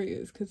more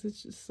areas because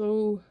it's just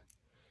so,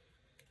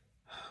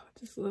 I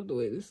just love the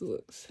way this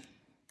looks.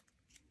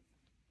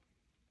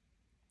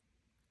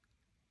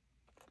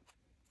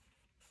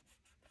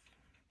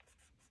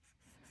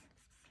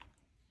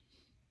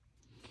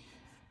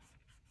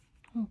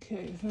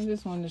 Okay, so I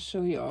just wanted to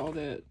show you all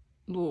that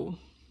little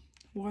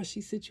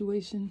washi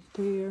situation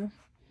there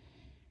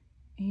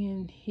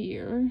and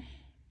here.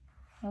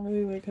 I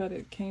really like how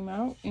that came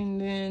out. And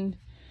then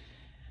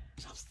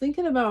I was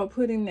thinking about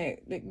putting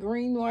that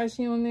green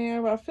washi on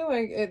there, but I feel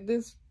like at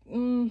this,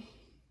 I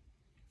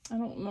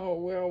don't know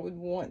where I would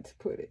want to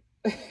put it.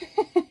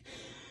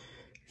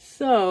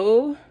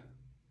 So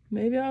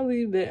maybe I'll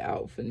leave that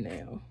out for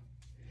now.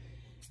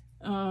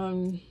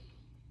 Let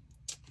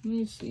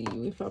me see,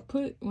 if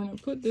when I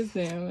put this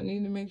down, I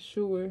need to make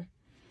sure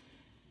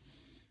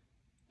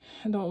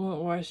I don't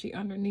want washi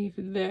underneath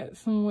that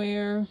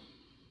somewhere.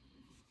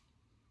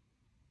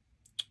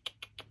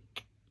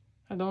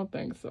 I don't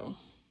think so.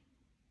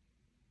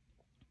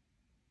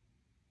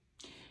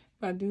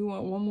 I do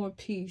want one more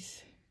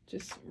piece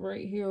just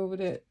right here over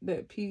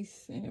that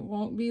piece, and it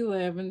won't be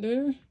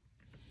lavender.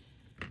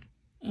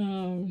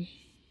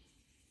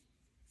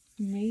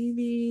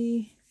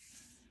 Maybe,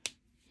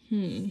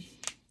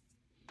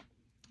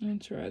 I'll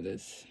try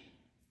this.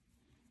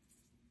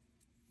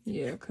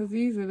 Yeah, because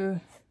these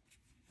are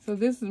so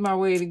this is my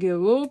way to get a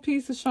little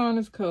piece of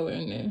Shauna's color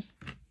in there.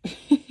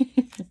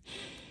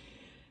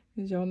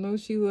 As y'all know,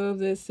 she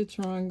loves that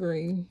citron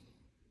green.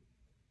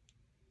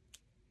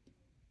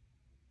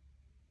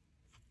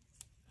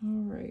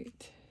 All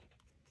right.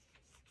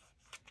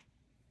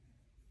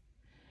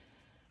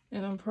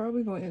 And I'm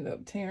probably going to end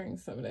up tearing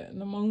some of that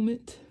in a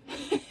moment.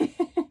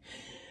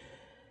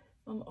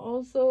 I'm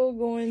also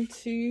going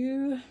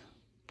to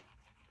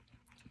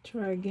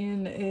try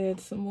again to add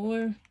some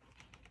more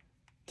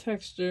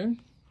texture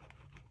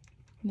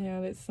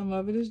now that some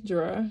of it is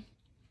dry.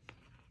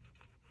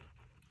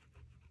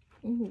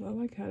 Ooh, I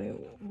like how that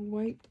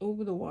wiped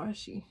over the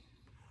washi.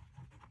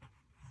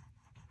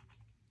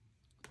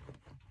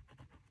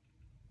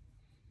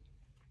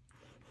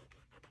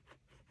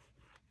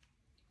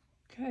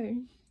 Okay.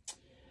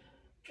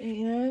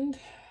 And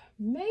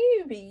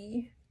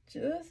maybe,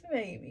 just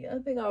maybe, I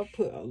think I'll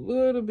put a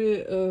little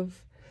bit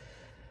of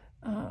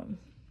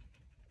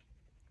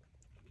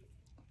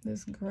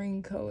this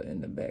green color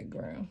in the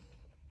background.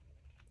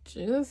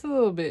 Just a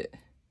little bit.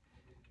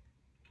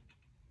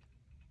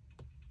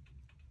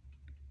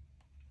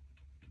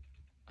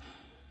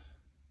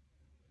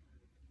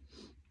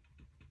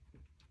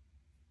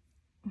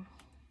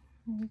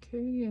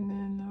 Okay, and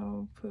then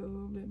I'll put a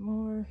little bit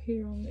more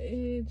here on the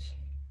edge.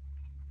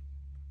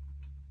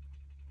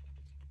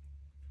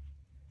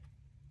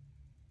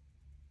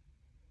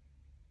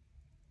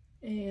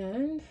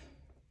 And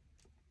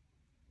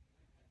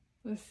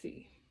let's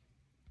see.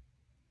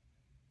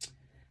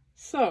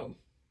 So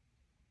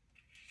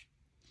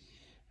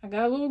I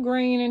got a little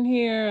green in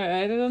here.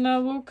 I added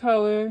another little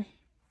color.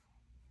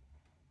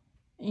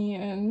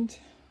 And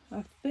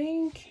I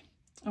think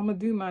I'm gonna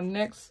do my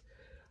next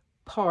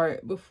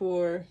part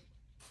before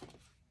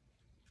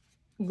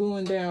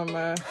gluing down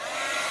my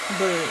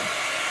bird.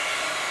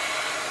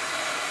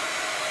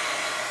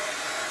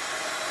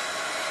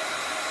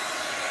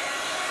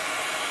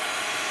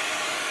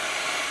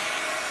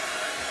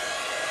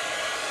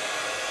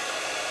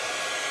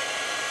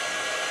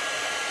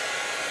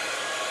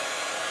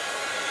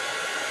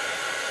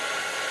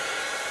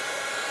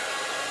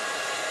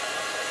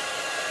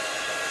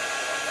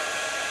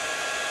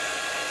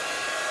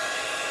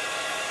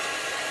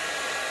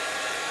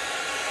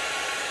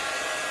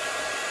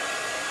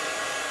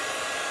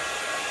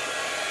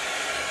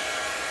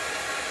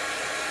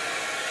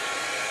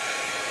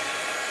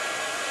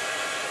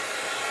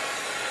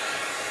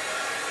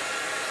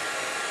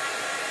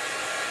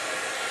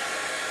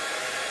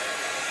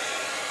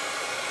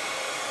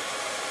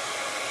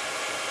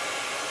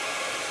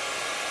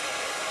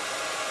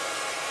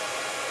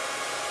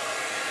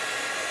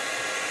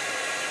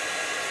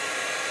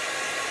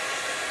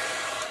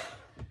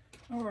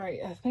 All right,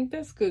 I think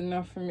that's good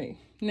enough for me.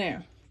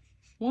 Now,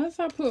 once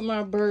I put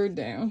my bird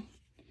down,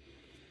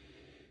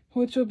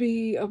 which will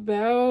be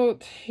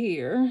about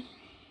here.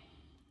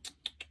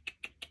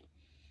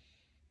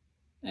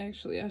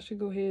 Actually, I should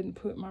go ahead and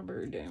put my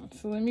bird down.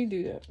 So let me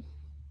do that.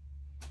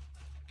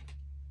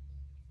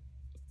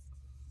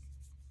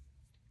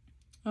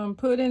 I'm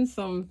putting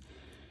some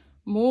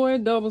more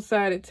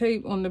double-sided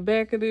tape on the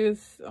back of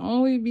this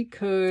only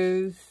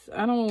because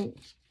I don't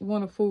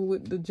want to fool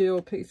with the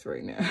gel paste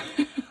right now.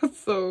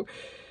 So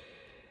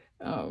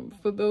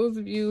for those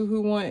of you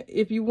who want,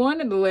 if you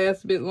want it to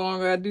last a bit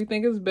longer, I do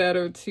think it's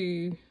better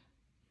to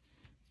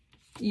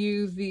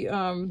use the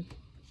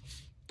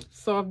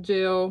soft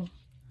gel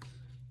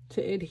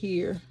to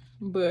adhere,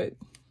 but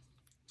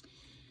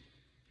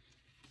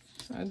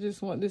I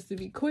just want this to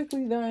be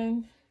quickly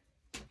done.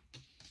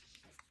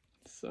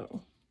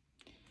 So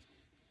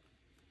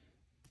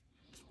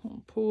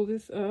I'll pull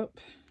this up.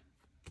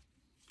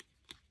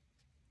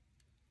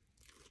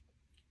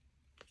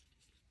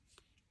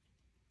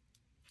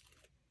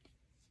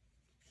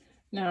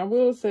 Now I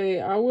will say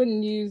I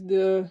wouldn't use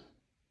the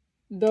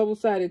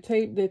double-sided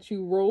tape that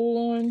you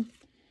roll on.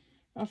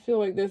 I feel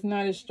like that's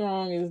not as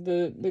strong as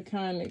the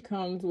kind that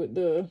comes with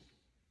the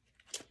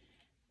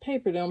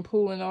paper that I'm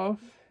pulling off.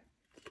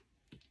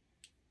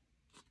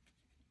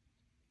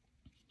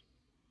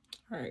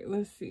 All right,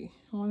 let's see.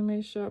 I want to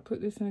make sure I put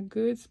this in a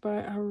good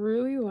spot. I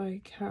really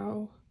like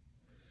how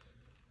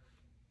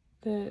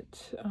that,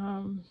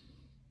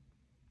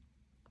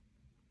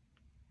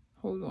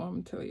 hold on,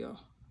 I'm gonna tell y'all.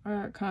 I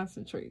gotta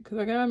concentrate because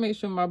I gotta make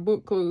sure my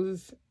book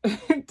closes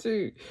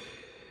too.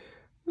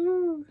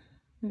 Woo.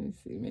 Let me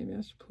see, maybe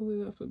I should pull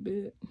it up a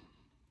bit.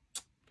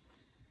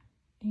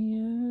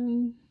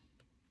 And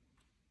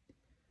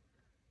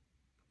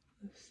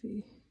let's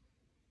see.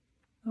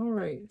 All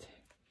right.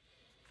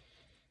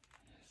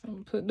 So I'm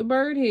gonna put the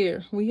bird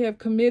here. We have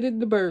committed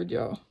the bird,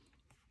 y'all.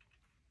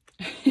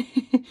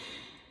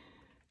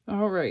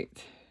 All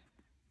right.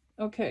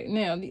 Okay,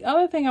 now the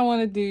other thing I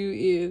want to do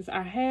is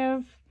I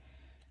have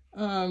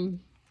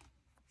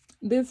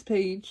this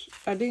page.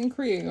 I didn't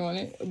create on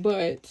it,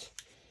 but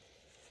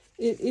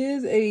it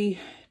is a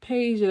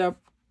page that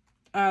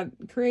I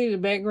created a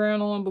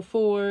background on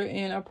before,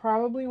 and I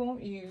probably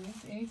won't use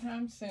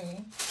anytime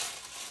soon.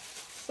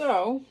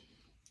 So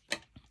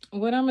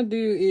what I'm gonna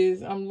do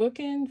is I'm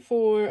looking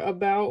for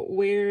about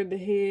where the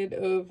head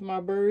of my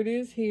bird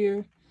is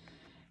here,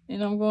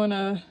 and I'm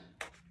gonna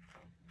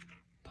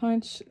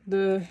punch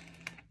the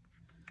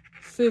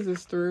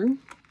scissors through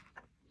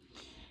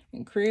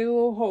and create a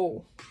little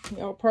hole.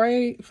 Y'all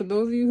probably, for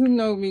those of you who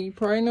know me, you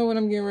probably know what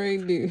I'm getting ready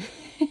to do.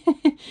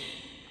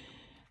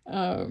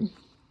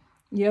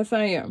 Yes,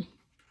 I am,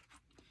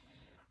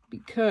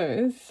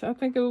 because I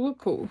think it'll look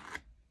cool.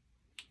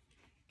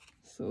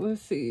 So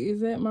let's see, is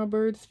that my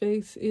bird's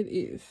face? It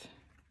is.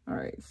 All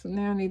right, so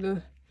now I need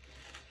to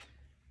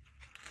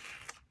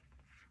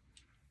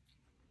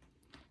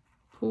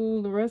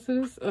pull the rest of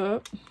this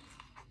up.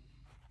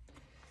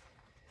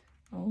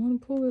 I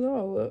want to pull it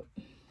all up.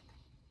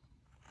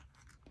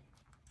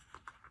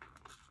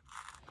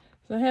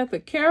 So I have to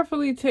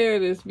carefully tear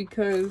this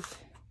because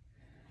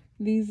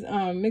these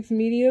mixed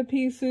media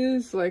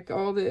pieces, like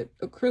all that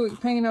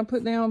acrylic paint I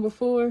put down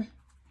before,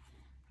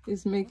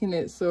 is making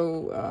it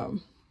so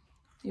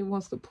it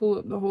wants to pull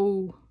up the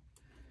whole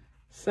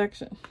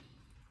section.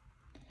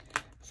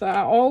 So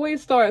I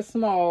always start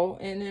small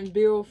and then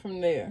build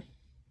from there.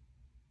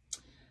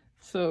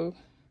 So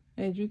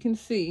as you can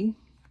see,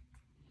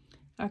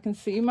 I can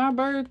see my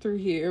bird through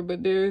here,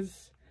 but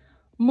there's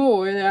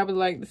more that I would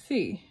like to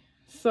see.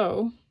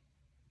 So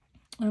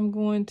I'm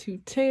going to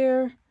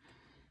tear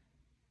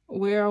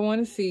where I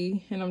want to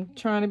see, and I'm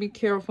trying to be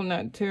careful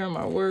not to tear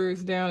my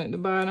words down at the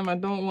bottom. I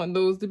don't want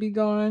those to be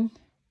gone.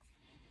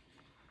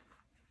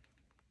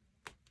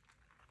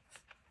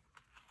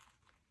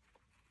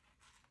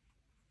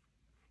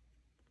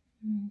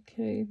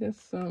 Okay, that's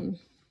some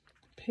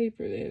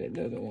paper there that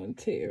doesn't want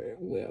to tear it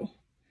well.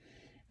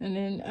 And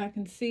then I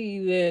can see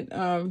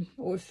that,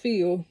 or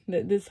feel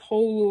that this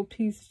whole little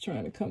piece is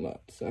trying to come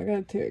up. So I got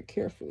to tear it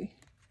carefully.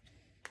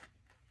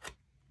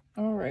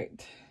 All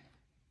right.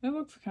 That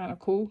looks kind of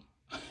cool.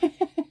 What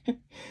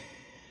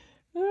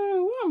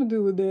I'm going to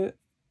do with that?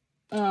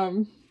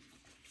 Because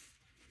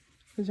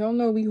y'all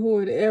know we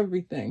hoard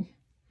everything.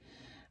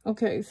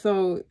 Okay,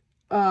 so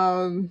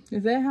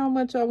is that how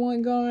much I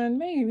want gone?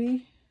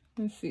 Maybe.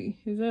 Let's see.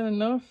 Is that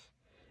enough?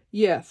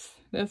 Yes,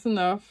 that's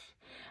enough.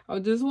 I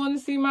just want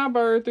to see my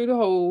bird through the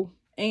hole.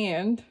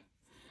 And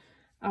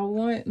I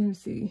want, let me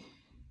see.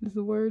 Does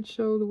the word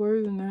show? The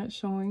words are not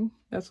showing.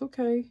 That's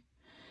okay.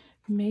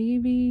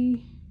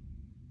 Maybe,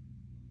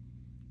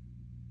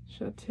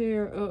 should I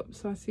tear up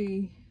so I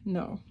see?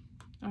 No.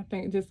 I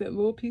think just that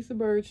little piece of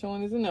bird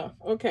showing is enough.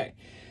 Okay.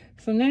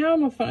 So now I'm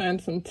going to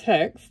find some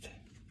text.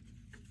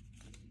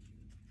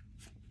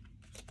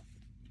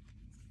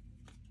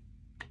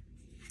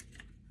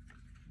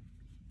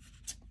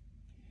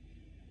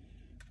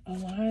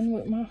 Align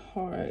with my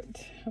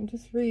heart. I'm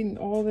just reading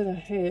all that I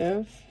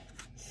have.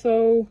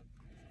 So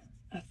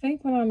I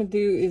think what I'm going to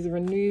do is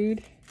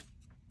renewed.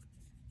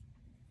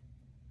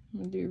 I'm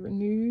going to do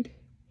renewed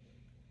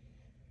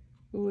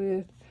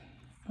with,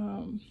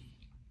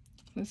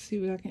 let's see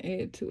what I can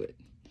add to it.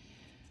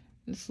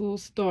 This little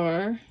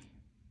star.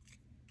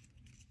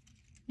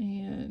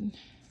 And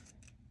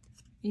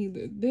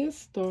either this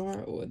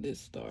star or this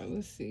star.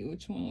 Let's see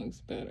which one looks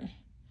better.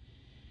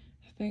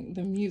 I think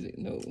the music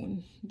note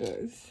one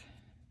does.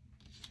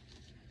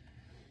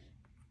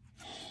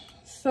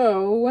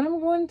 So what I'm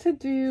going to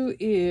do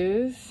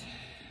is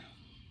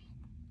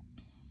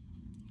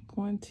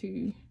going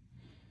to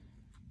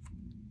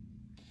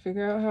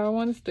figure out how I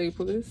want to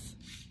staple this.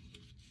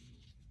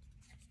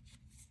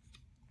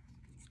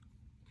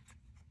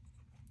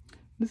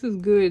 This is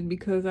good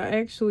because I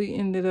actually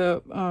ended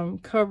up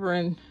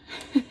covering.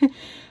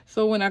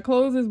 So when I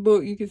close this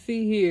book, you can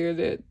see here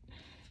that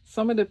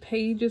some of the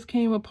pages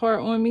came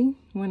apart on me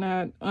when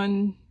I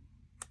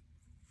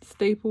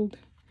unstapled.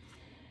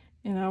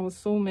 And I was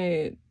so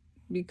mad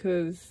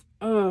because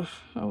I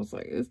was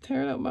like, it's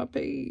tearing up my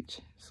page.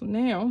 So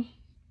now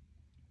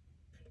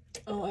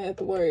I don't have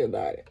to worry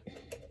about it.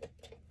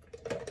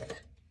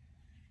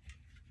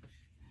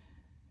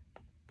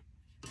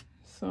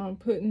 So I'm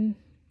putting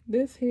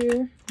this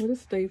here with a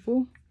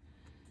staple.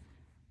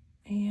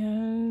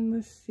 And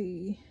let's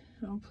see,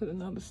 I'll put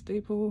another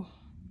staple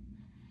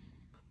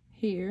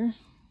here.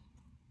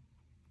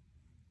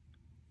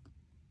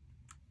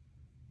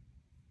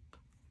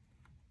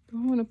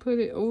 Do I want to put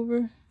it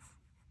over?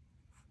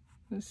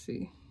 Let's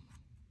see.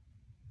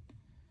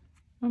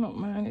 I don't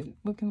mind it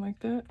looking like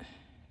that.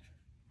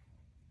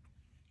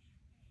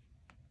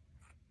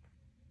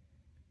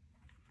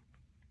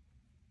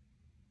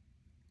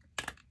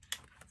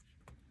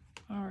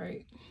 All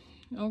right.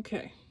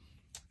 Okay.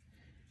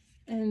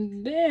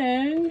 And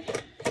then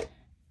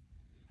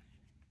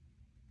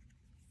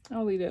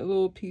I'll leave that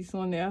little piece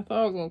on there. I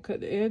thought I was going to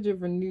cut the edge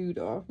of renewed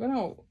off, but I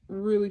don't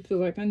really feel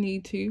like I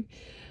need to.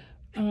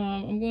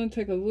 I'm going to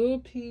take a little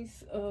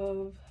piece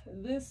of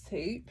this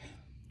tape,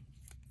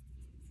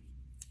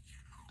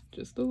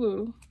 just a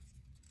little,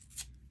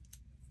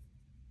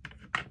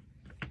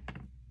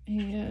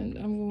 and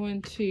I'm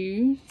going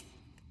to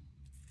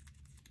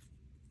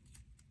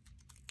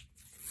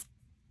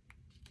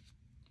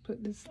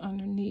put this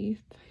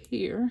underneath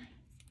here.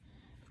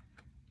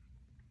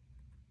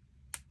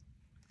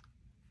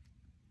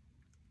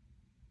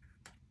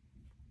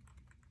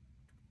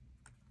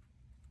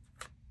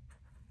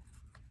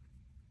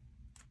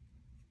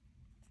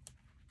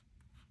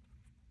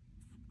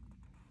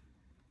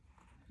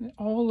 It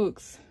all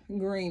looks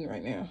green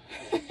right now.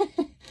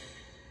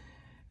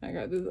 I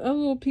got this other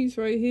little piece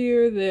right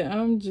here that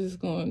I'm just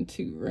going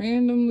to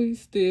randomly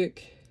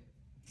stick.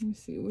 Let me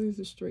see, where's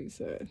the straight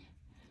side?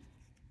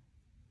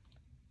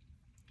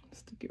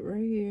 Stick it right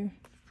here.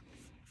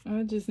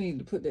 I just need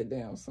to put that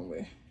down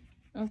somewhere.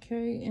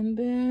 Okay, and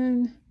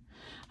then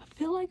I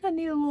feel like I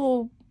need a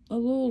little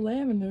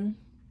lavender.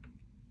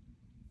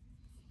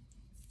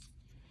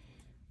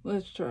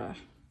 Let's try.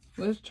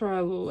 Let's try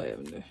a little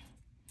lavender.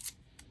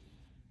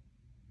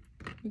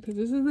 Because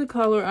this is the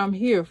color I'm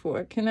here for.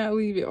 I cannot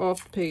leave it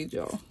off the page,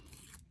 y'all.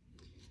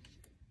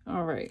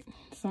 All right.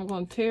 So I'm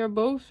going to tear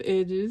both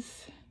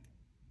edges.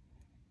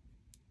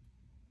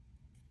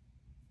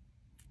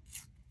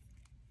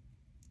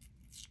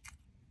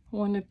 I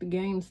wonder if the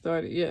game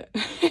started yet.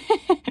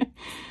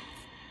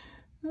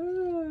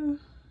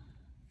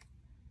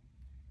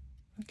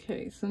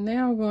 Okay, so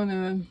now I'm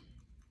gonna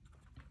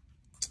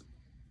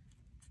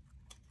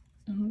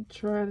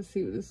try to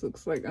see what this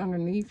looks like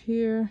underneath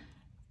here.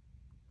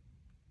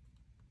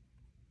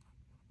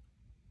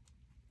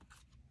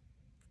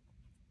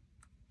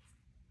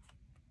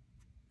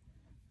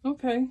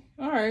 Okay,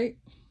 all right.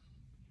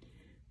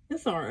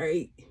 It's all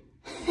right.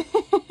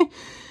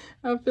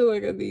 I feel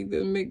like I need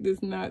to make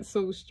this knot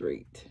so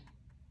straight.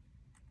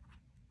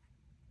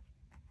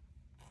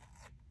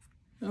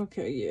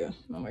 Okay, yeah,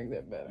 I like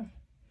that better.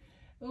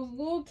 Those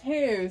little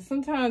tears,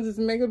 sometimes just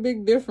make a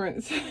big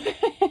difference.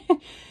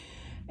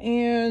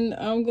 And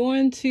I'm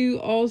going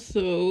to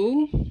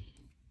also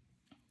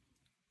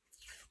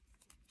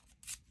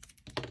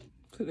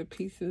put a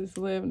piece of this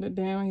lavender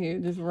down here,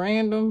 just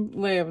random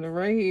lavender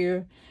right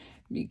here,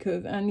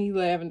 because I need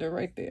lavender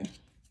right there.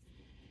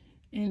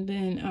 And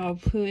then I'll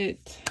put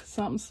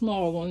something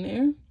small on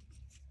there.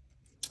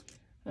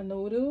 I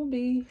know what it'll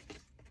be,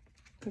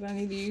 because I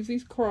need to use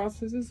these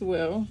crosses as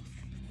well.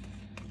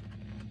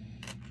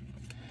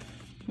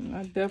 And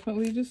I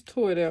definitely just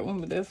tore that one,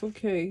 but that's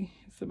okay.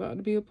 It's about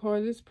to be a part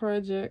of this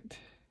project.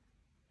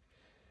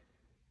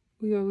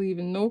 We are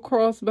leaving no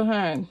cross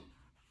behind.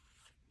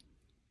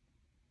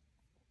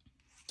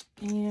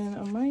 And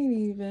I might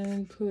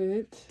even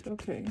put,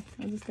 okay,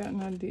 I just got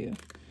an idea.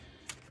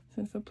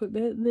 Since I put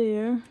that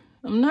there,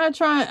 I'm not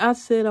trying, I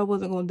said I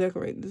wasn't going to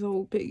decorate this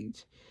whole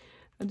page.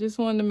 I just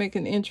wanted to make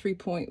an entry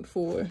point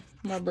for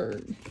my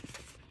bird.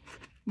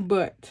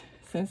 But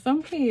since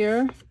I'm here,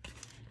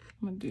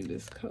 I'm going to do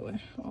this color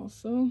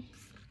also.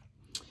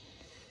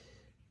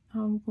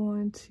 I'm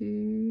going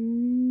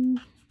to,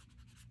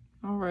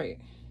 all right.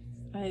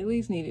 I at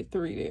least needed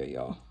 3 there,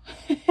 y'all.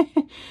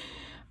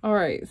 All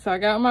right, so I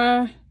got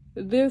my,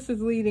 this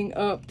is leading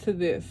up to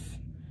this.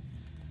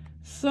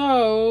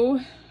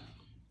 So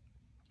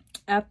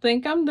I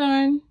think I'm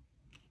done.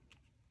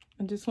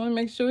 I just want to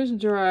make sure it's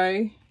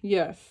dry.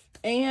 Yes.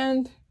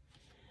 And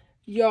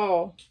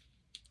y'all,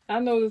 I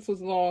know this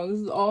was long. This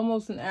is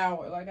almost an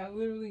hour. Like, I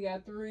literally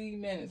got 3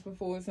 minutes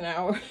before it's an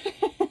hour.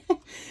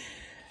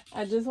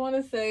 I just want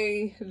to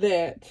say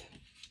that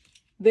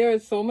there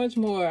is so much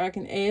more I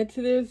can add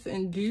to this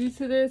and do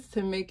to this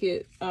to make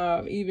it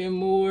even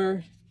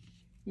more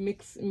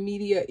mixed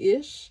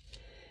media-ish.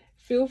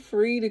 Feel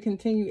free to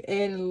continue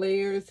adding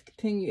layers,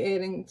 continue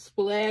adding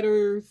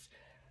splatters,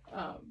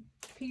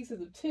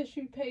 pieces of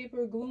tissue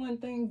paper, gluing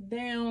things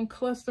down,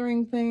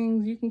 clustering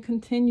things. You can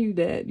continue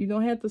that. You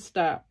don't have to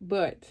stop.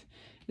 But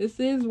this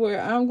is where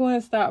I'm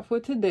going to stop for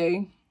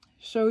today.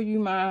 Show you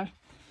my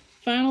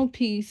final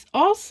piece.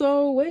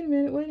 Also, wait a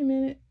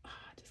minute. Oh,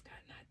 I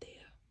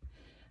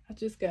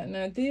just got an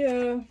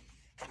idea.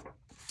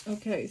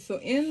 Okay, so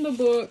in the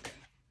book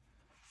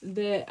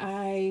that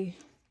I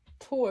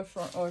tore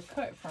from or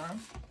cut from,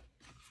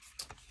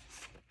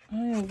 I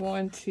am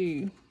going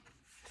to,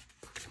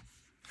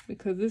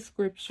 because this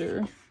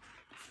scripture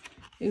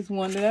is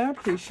one that I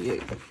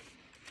appreciate,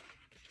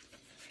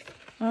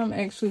 I'm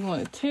actually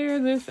going to tear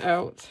this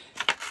out,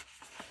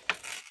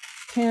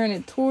 tearing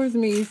it towards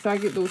me so I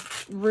get those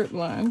rip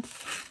lines.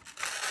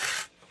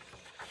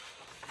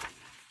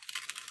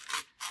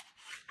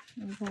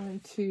 I'm going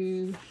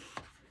to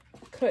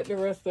cut the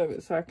rest of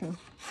it so I can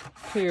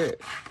tear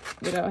it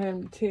without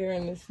having to tear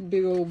in this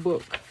big old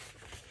book.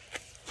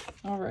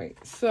 All right,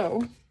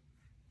 so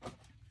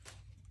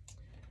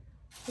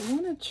I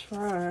want to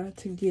try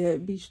to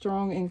get Be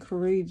Strong and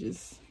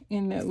Courageous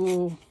in that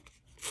little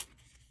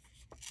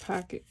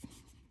pocket.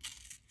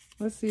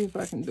 Let's see if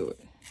I can do it.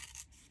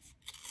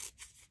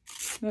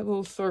 That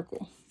little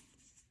circle.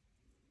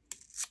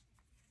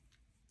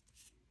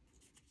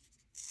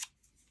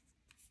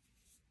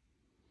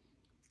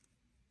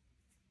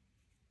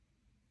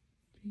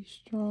 Be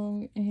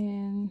strong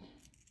and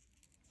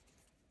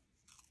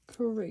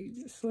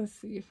courageous. Let's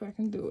see if I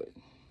can do it.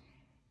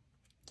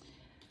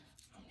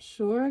 I'm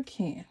sure I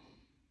can.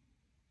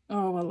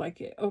 Oh, I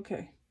like it.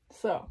 Okay,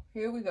 so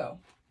here we go.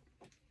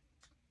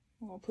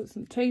 I'm gonna put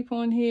some tape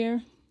on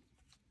here.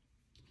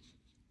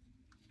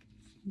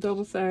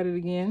 Double-sided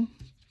again.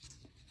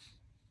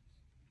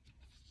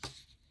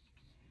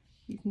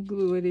 You can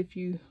glue it if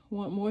you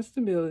want more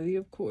stability,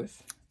 of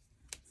course.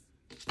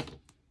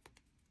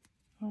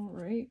 All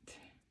right.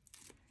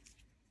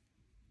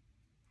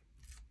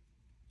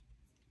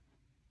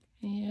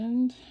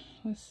 And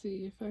let's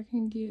see if I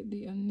can get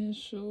the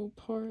initial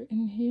part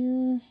in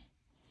here.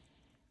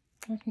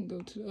 I can go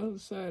to the other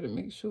side and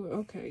make sure.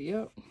 Okay,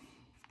 yep.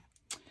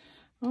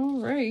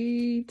 All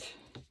right.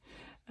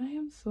 I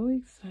am so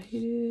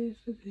excited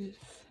for this.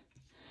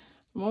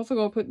 I'm also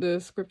going to put the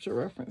scripture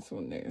reference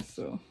on there,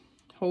 so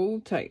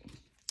hold tight.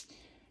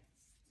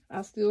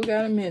 I still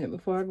got a minute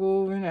before I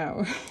go over an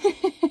hour.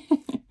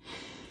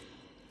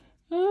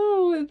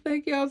 Oh, and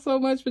thank y'all so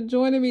much for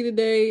joining me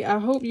today. I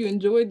hope you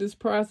enjoyed this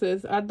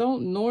process. I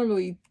don't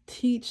normally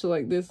teach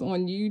like this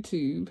on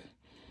YouTube,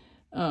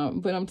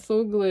 but I'm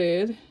so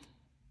glad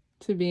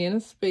to be in a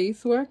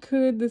space where I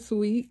could this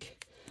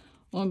week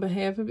on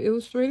behalf of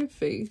Illustrated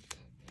Faith.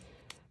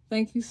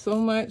 Thank you so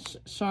much,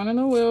 Shauna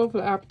Noel, for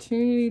the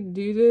opportunity to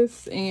do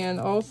this, and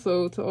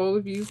also to all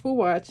of you for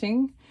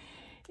watching.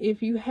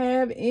 If you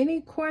have any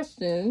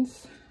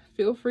questions,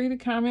 feel free to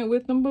comment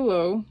with them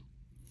below.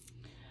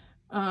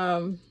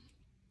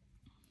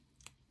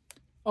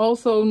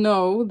 Also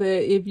know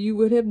that if you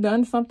would have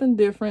done something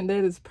different,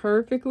 that is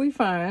perfectly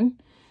fine.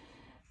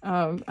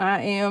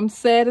 I am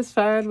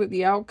satisfied with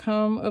the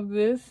outcome of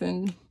this,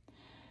 and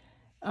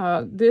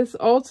this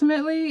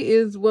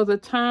ultimately was a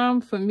time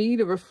for me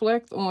to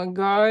reflect on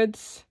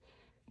God's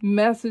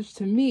message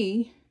to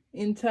me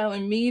in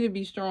telling me to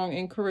be strong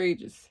and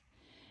courageous.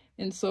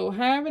 And so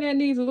however that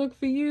needs to look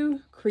for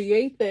you,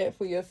 create that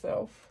for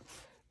yourself.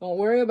 Don't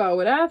worry about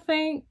what I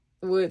think,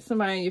 what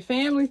somebody in your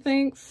family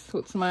thinks,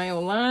 what somebody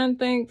online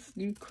thinks.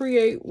 You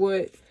create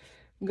what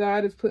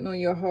God is putting on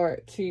your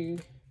heart to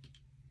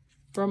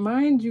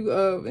remind you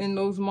of in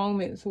those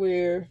moments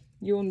where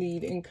you'll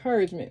need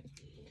encouragement.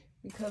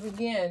 Because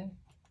again,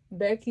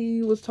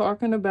 Becky was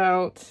talking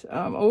about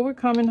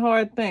overcoming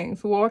hard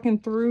things, walking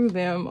through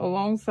them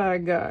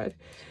alongside God.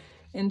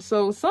 And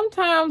so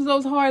sometimes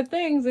those hard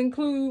things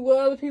include what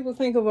other people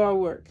think of our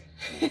work.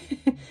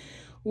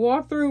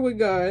 Walk through with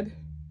God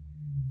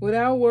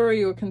without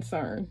worry or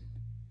concern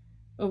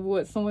of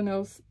what someone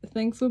else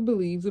thinks or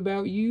believes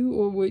about you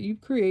or what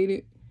you've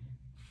created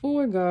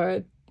for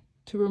God,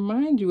 to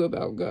remind you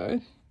about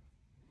God.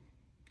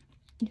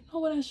 You know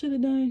what I should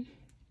have done?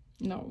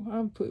 No,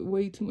 I put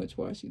way too much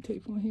washi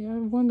tape on here. I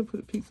wanted to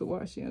put a piece of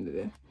washi under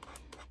there.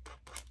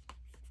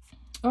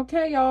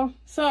 Okay, y'all.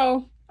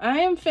 So I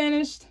am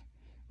finished.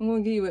 I'm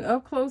going to give you an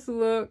up-close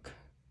look.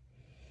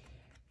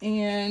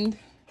 And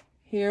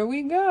here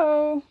we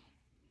go.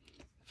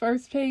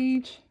 First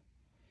page,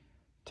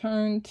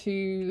 turn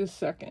to the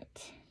second.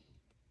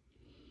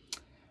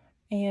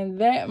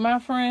 And that, my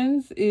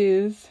friends,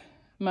 is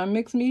my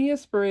mixed media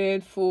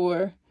spread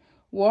for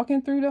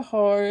Walking Through the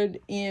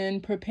Hard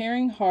in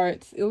Preparing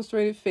Hearts,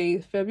 Illustrated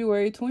Faith,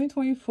 February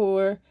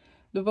 2024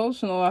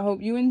 devotional. I hope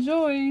you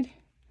enjoyed.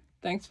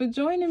 Thanks for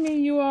joining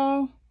me, you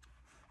all.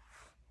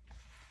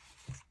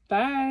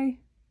 Bye.